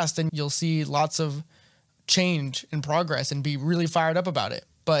really fast and you'll see lots of change and progress and be really fired up about it.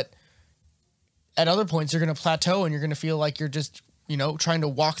 But at other points, you're going to plateau and you're going to feel like you're just, trying to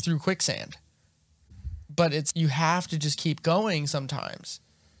walk through quicksand. But you have to just keep going sometimes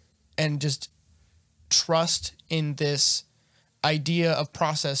and just trust in this idea of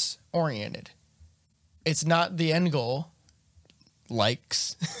process oriented. It's not the end goal,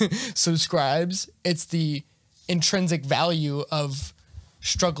 likes, subscribes. It's the intrinsic value of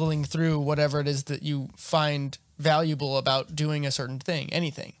struggling through whatever it is that you find valuable about doing a certain thing,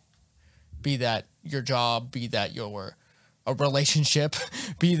 anything. Be that your job, be that a relationship,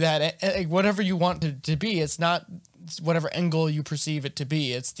 be that whatever you want to be. It's not whatever end goal you perceive it to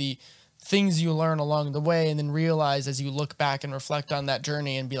be. It's the things you learn along the way and then realize as you look back and reflect on that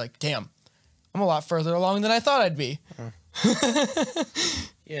journey and be like, damn, I'm a lot further along than I thought I'd be.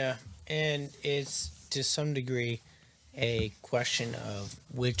 Yeah, and it's to some degree a question of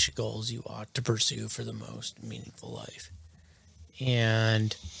which goals you ought to pursue for the most meaningful life.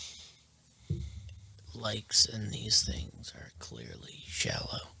 And likes in these things are clearly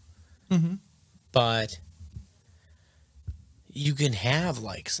shallow. Mm-hmm. But you can have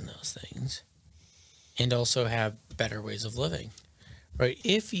likes in those things and also have better ways of living, right?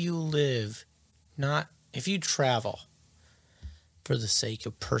 If you travel for the sake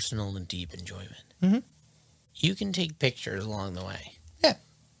of personal and deep enjoyment, mm-hmm, you can take pictures along the way. Yeah.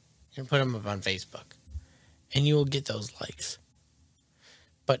 And put them up on Facebook. And you will get those likes.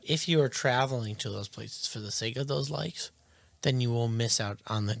 But if you are traveling to those places for the sake of those likes, then you will miss out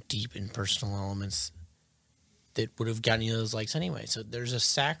on the deep and personal elements that would have gotten you those likes anyway. So there's a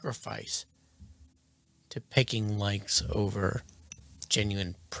sacrifice to picking likes over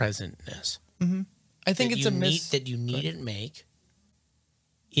genuine presentness. I think that it's you a miss. that you needn't make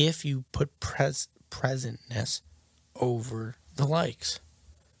if you put presentness over the likes.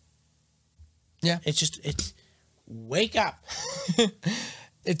 Yeah. It's wake up.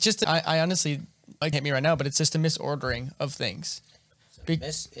 It's just, I honestly, like, hit me right now, but it's just a misordering of things. It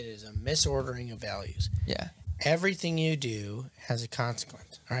is a misordering of values. Yeah. Everything you do has a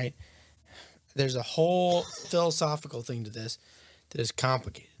consequence, all right? There's a whole philosophical thing to this that is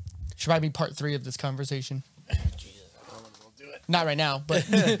complicated. Should probably be part 3 of this conversation. Jesus, I don't know if we'll do it. Not right now, but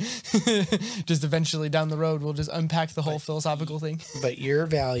just eventually down the road, we'll just unpack the whole philosophical thing. But your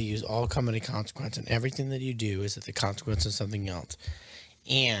values all come at a consequence, and everything that you do is at the consequence of something else.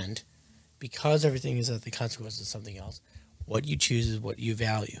 And because everything is at the consequence of something else, what you choose is what you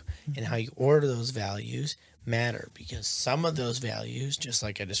value. And how you order those values matter, because some of those values, just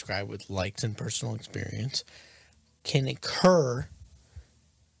like I described with likes and personal experience, can occur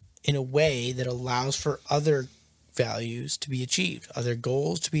in a way that allows for other values to be achieved, other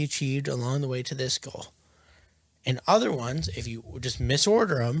goals to be achieved along the way to this goal. And other ones, if you just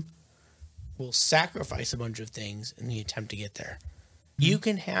misorder them, will sacrifice a bunch of things in the attempt to get there. You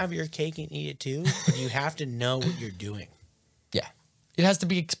can have your cake and eat it too, but you have to know what you're doing. Yeah. It has to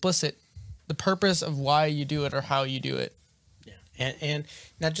be explicit. The purpose of why you do it or how you do it. Yeah. And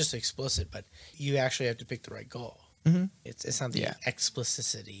not just explicit, but you actually have to pick the right goal. It's not the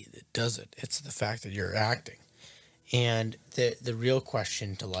explicitity that does it. It's the fact that you're acting. And the real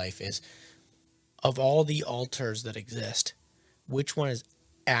question to life is, of all the altars that exist, which one is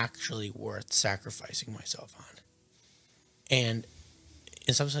actually worth sacrificing myself on? And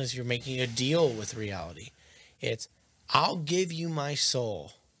in some sense, you're making a deal with reality. It's, I'll give you my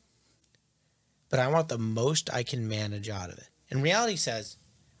soul, but I want the most I can manage out of it. And reality says,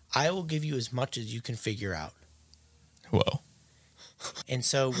 I will give you as much as you can figure out. Whoa. And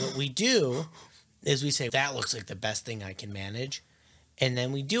so what we do is we say, that looks like the best thing I can manage. And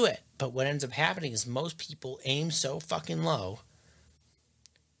then we do it. But what ends up happening is most people aim so fucking low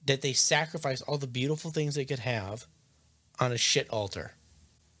that they sacrifice all the beautiful things they could have on a shit altar.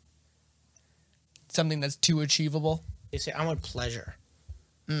 Something that's too achievable. They say, I want pleasure.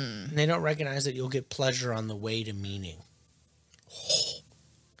 And they don't recognize that you'll get pleasure on the way to meaning.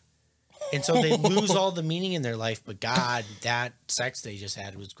 And so they lose all the meaning in their life, but God, that sex they just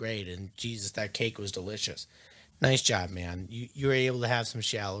had was great, and Jesus, that cake was delicious. Nice job, man. You were able to have some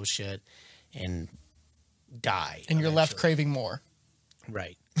shallow shit and die. And you're left eventually. craving more.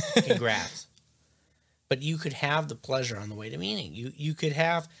 Right. Congrats. But you could have the pleasure on the way to meaning. You could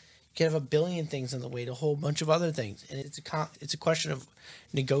have a billion things on the way to a whole bunch of other things, and it's a question of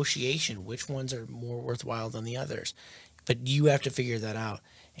negotiation. Which ones are more worthwhile than the others? But you have to figure that out.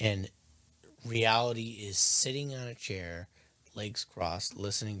 And reality is sitting on a chair, legs crossed,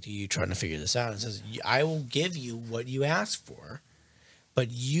 listening to you, trying to figure this out. It says, I will give you what you ask for,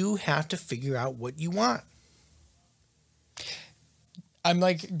 but you have to figure out what you want. I'm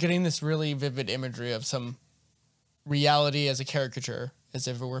like getting this really vivid imagery of some reality as a caricature, as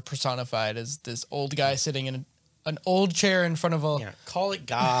if it were personified as this old guy sitting in an old chair in front of a... Yeah, call it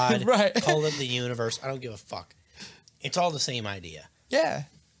God, Right. Call it the universe. I don't give a fuck. It's all the same idea. Yeah.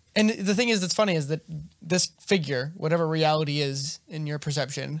 And the thing is that's funny is that this figure, whatever reality is in your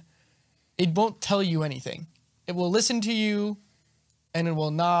perception, it won't tell you anything. It will listen to you and it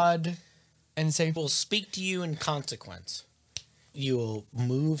will nod and say, It will speak to you in consequence. You will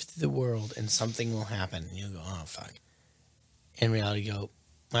move through the world and something will happen. And you'll go, oh, fuck. In reality, you go,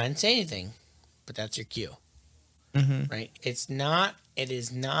 I didn't say anything, but that's your cue. Right? It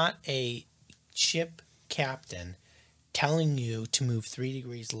is not a ship captain telling you to move 3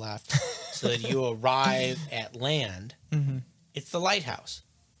 degrees left so that you arrive at land. It's the lighthouse.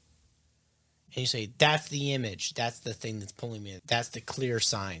 And you say, that's the image. That's the thing that's pulling me. That's the clear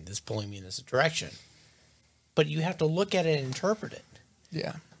sign that's pulling me in this direction. But you have to look at it and interpret it.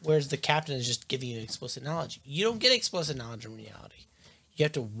 yeah. Whereas the captain is just giving you explicit knowledge. You don't get explicit knowledge in reality. You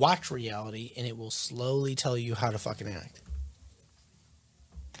have to watch reality, and it will slowly tell you how to fucking act.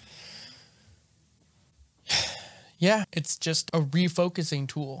 Yeah. It's just a refocusing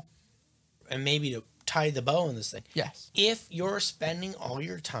tool. And maybe to tie the bow on this thing. Yes. If you're spending all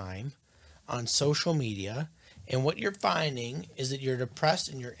your time on social media, and what you're finding is that you're depressed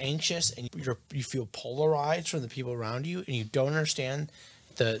and you're anxious and you feel polarized from the people around you, and you don't understand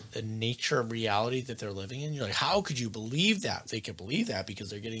the nature of reality that they're living in, you're like, how could you believe that? They could believe that because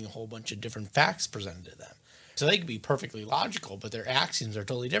they're getting a whole bunch of different facts presented to them. So they could be perfectly logical, but their axioms are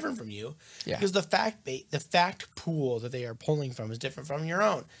totally different from you. Yeah. Because the fact pool that they are pulling from is different from your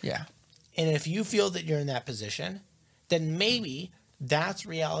own. Yeah. And if you feel that you're in that position, then maybe that's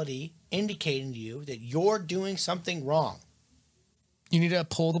reality indicating to you that you're doing something wrong. You need to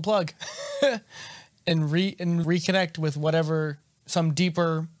pull the plug and reconnect with whatever, some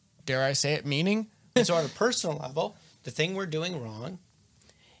deeper, dare I say it, meaning. And so on a personal level, the thing we're doing wrong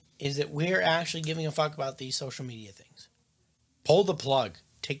is that we're actually giving a fuck about these social media things. Pull the plug.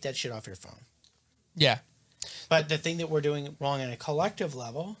 Take that shit off your phone. Yeah. But the thing that we're doing wrong on a collective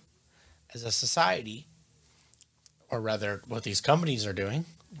level as a society, or rather what these companies are doing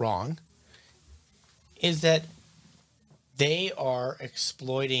wrong, is that they are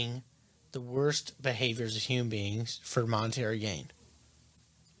exploiting the worst behaviors of human beings for monetary gain.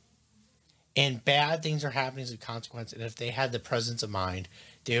 And bad things are happening as a consequence. And if they had the presence of mind,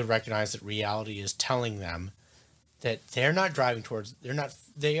 they would recognize that reality is telling them that they're not driving towards,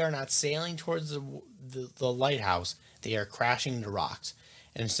 they are not sailing towards the lighthouse. They are crashing into rocks.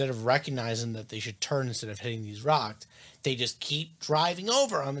 And instead of recognizing that they should turn instead of hitting these rocks, they just keep driving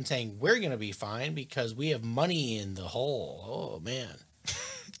over them and saying, we're going to be fine because we have money in the hole. Oh, man.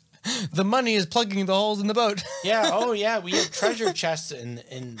 The money is plugging the holes in the boat. Yeah. Oh, yeah. We have treasure chests in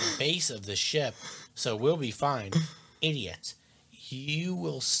the base of the ship, so we'll be fine. Idiots. You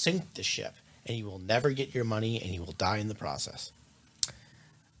will sink the ship, and you will never get your money, and you will die in the process.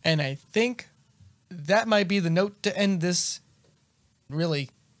 And I think that might be the note to end this really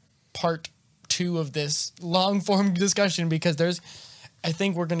part 2 of this long form discussion, because I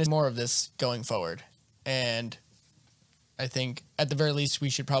think we're going to do more of this going forward. And I think at the very least, we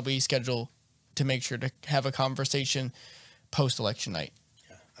should probably schedule to make sure to have a conversation post-election night.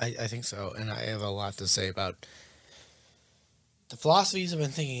 Yeah, I think so. And I have a lot to say about the philosophies I've been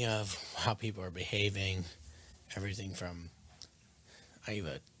thinking of, how people are behaving, everything from, I have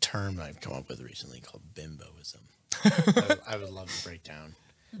a term I've come up with recently called bimboism. I would love to break down,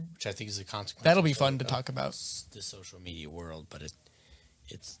 which I think is a consequence. That'll be fun to talk about. The social media world, but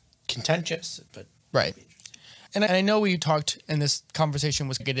it's contentious, but right. And I know we talked, and this conversation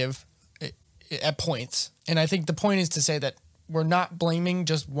was negative at points. And I think the point is to say that we're not blaming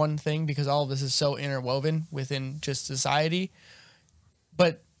just one thing, because all of this is so interwoven within just society.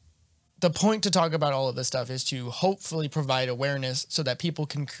 But the point to talk about all of this stuff is to hopefully provide awareness so that people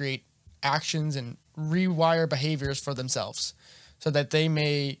can create actions and rewire behaviors for themselves, so that they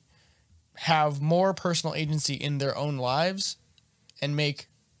may have more personal agency in their own lives and make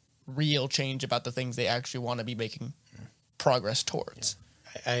real change about the things they actually want to be making progress towards.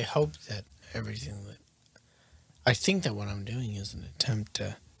 Yeah. I hope that I think that what I'm doing is an attempt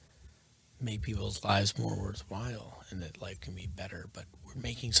to make people's lives more worthwhile and that life can be better, but we're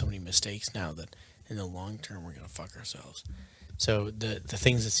making so many mistakes now that in the long term we're going to fuck ourselves. So the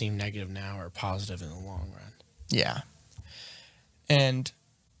things that seem negative now are positive in the long run. Yeah. And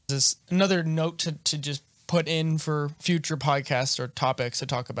this another note to just put in for future podcasts or topics to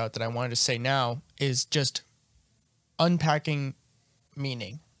talk about that I wanted to say now is just unpacking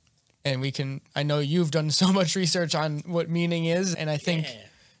meaning. And I know you've done so much research on what meaning is, and I think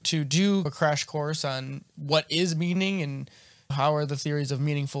to do a crash course on what is meaning and how are the theories of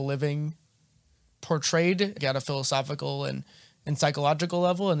meaningful living portrayed at a philosophical and psychological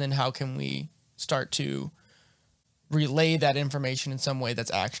level, and then how can we start to relay that information in some way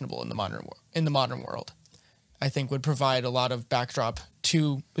that's actionable in the modern world, I think would provide a lot of backdrop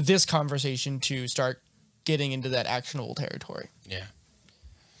to this conversation to start getting into that actionable territory. Yeah.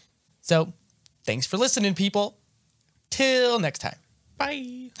 So, thanks for listening, people. Till next time.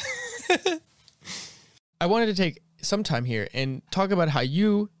 Bye. I wanted to take some time here and talk about how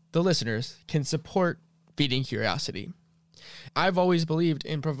you, the listeners, can support Feeding Curiosity. I've always believed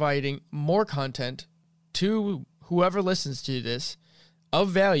in providing more content to whoever listens to this of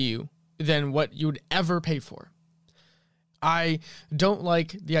value than what you'd ever pay for. I don't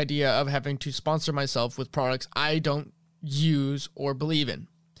like the idea of having to sponsor myself with products I don't use or believe in.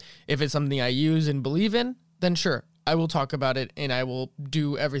 If it's something I use and believe in, then sure, I will talk about it and I will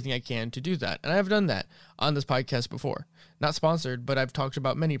do everything I can to do that. And I've done that on this podcast before. Not sponsored, but I've talked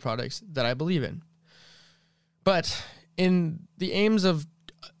about many products that I believe in. But in the aims of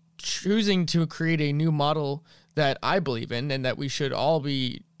choosing to create a new model that I believe in and that we should all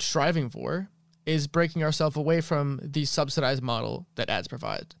be striving for, is breaking ourselves away from the subsidized model that ads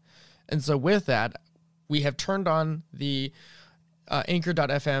provide. And so with that, we have turned on the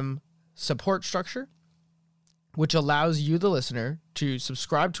Anchor.fm support structure, which allows you, the listener, to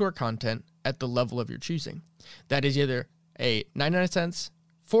subscribe to our content at the level of your choosing. That is either a 99 cents,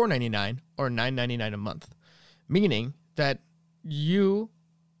 $4.99, or $9.99 a month, meaning that you,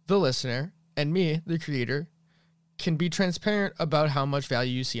 the listener, and me, the creator, can be transparent about how much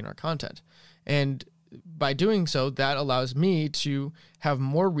value you see in our content. And by doing so, that allows me to have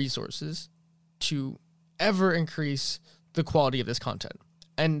more resources to ever increase the quality of this content.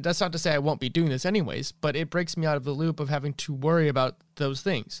 And that's not to say I won't be doing this anyways, but it breaks me out of the loop of having to worry about those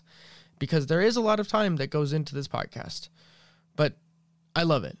things, because there is a lot of time that goes into this podcast. But I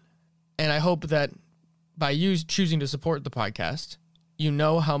love it. And I hope that by you choosing to support the podcast, you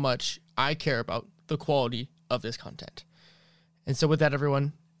know how much I care about the quality of this content. And so with that,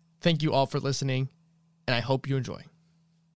 everyone, thank you all for listening, and I hope you enjoy.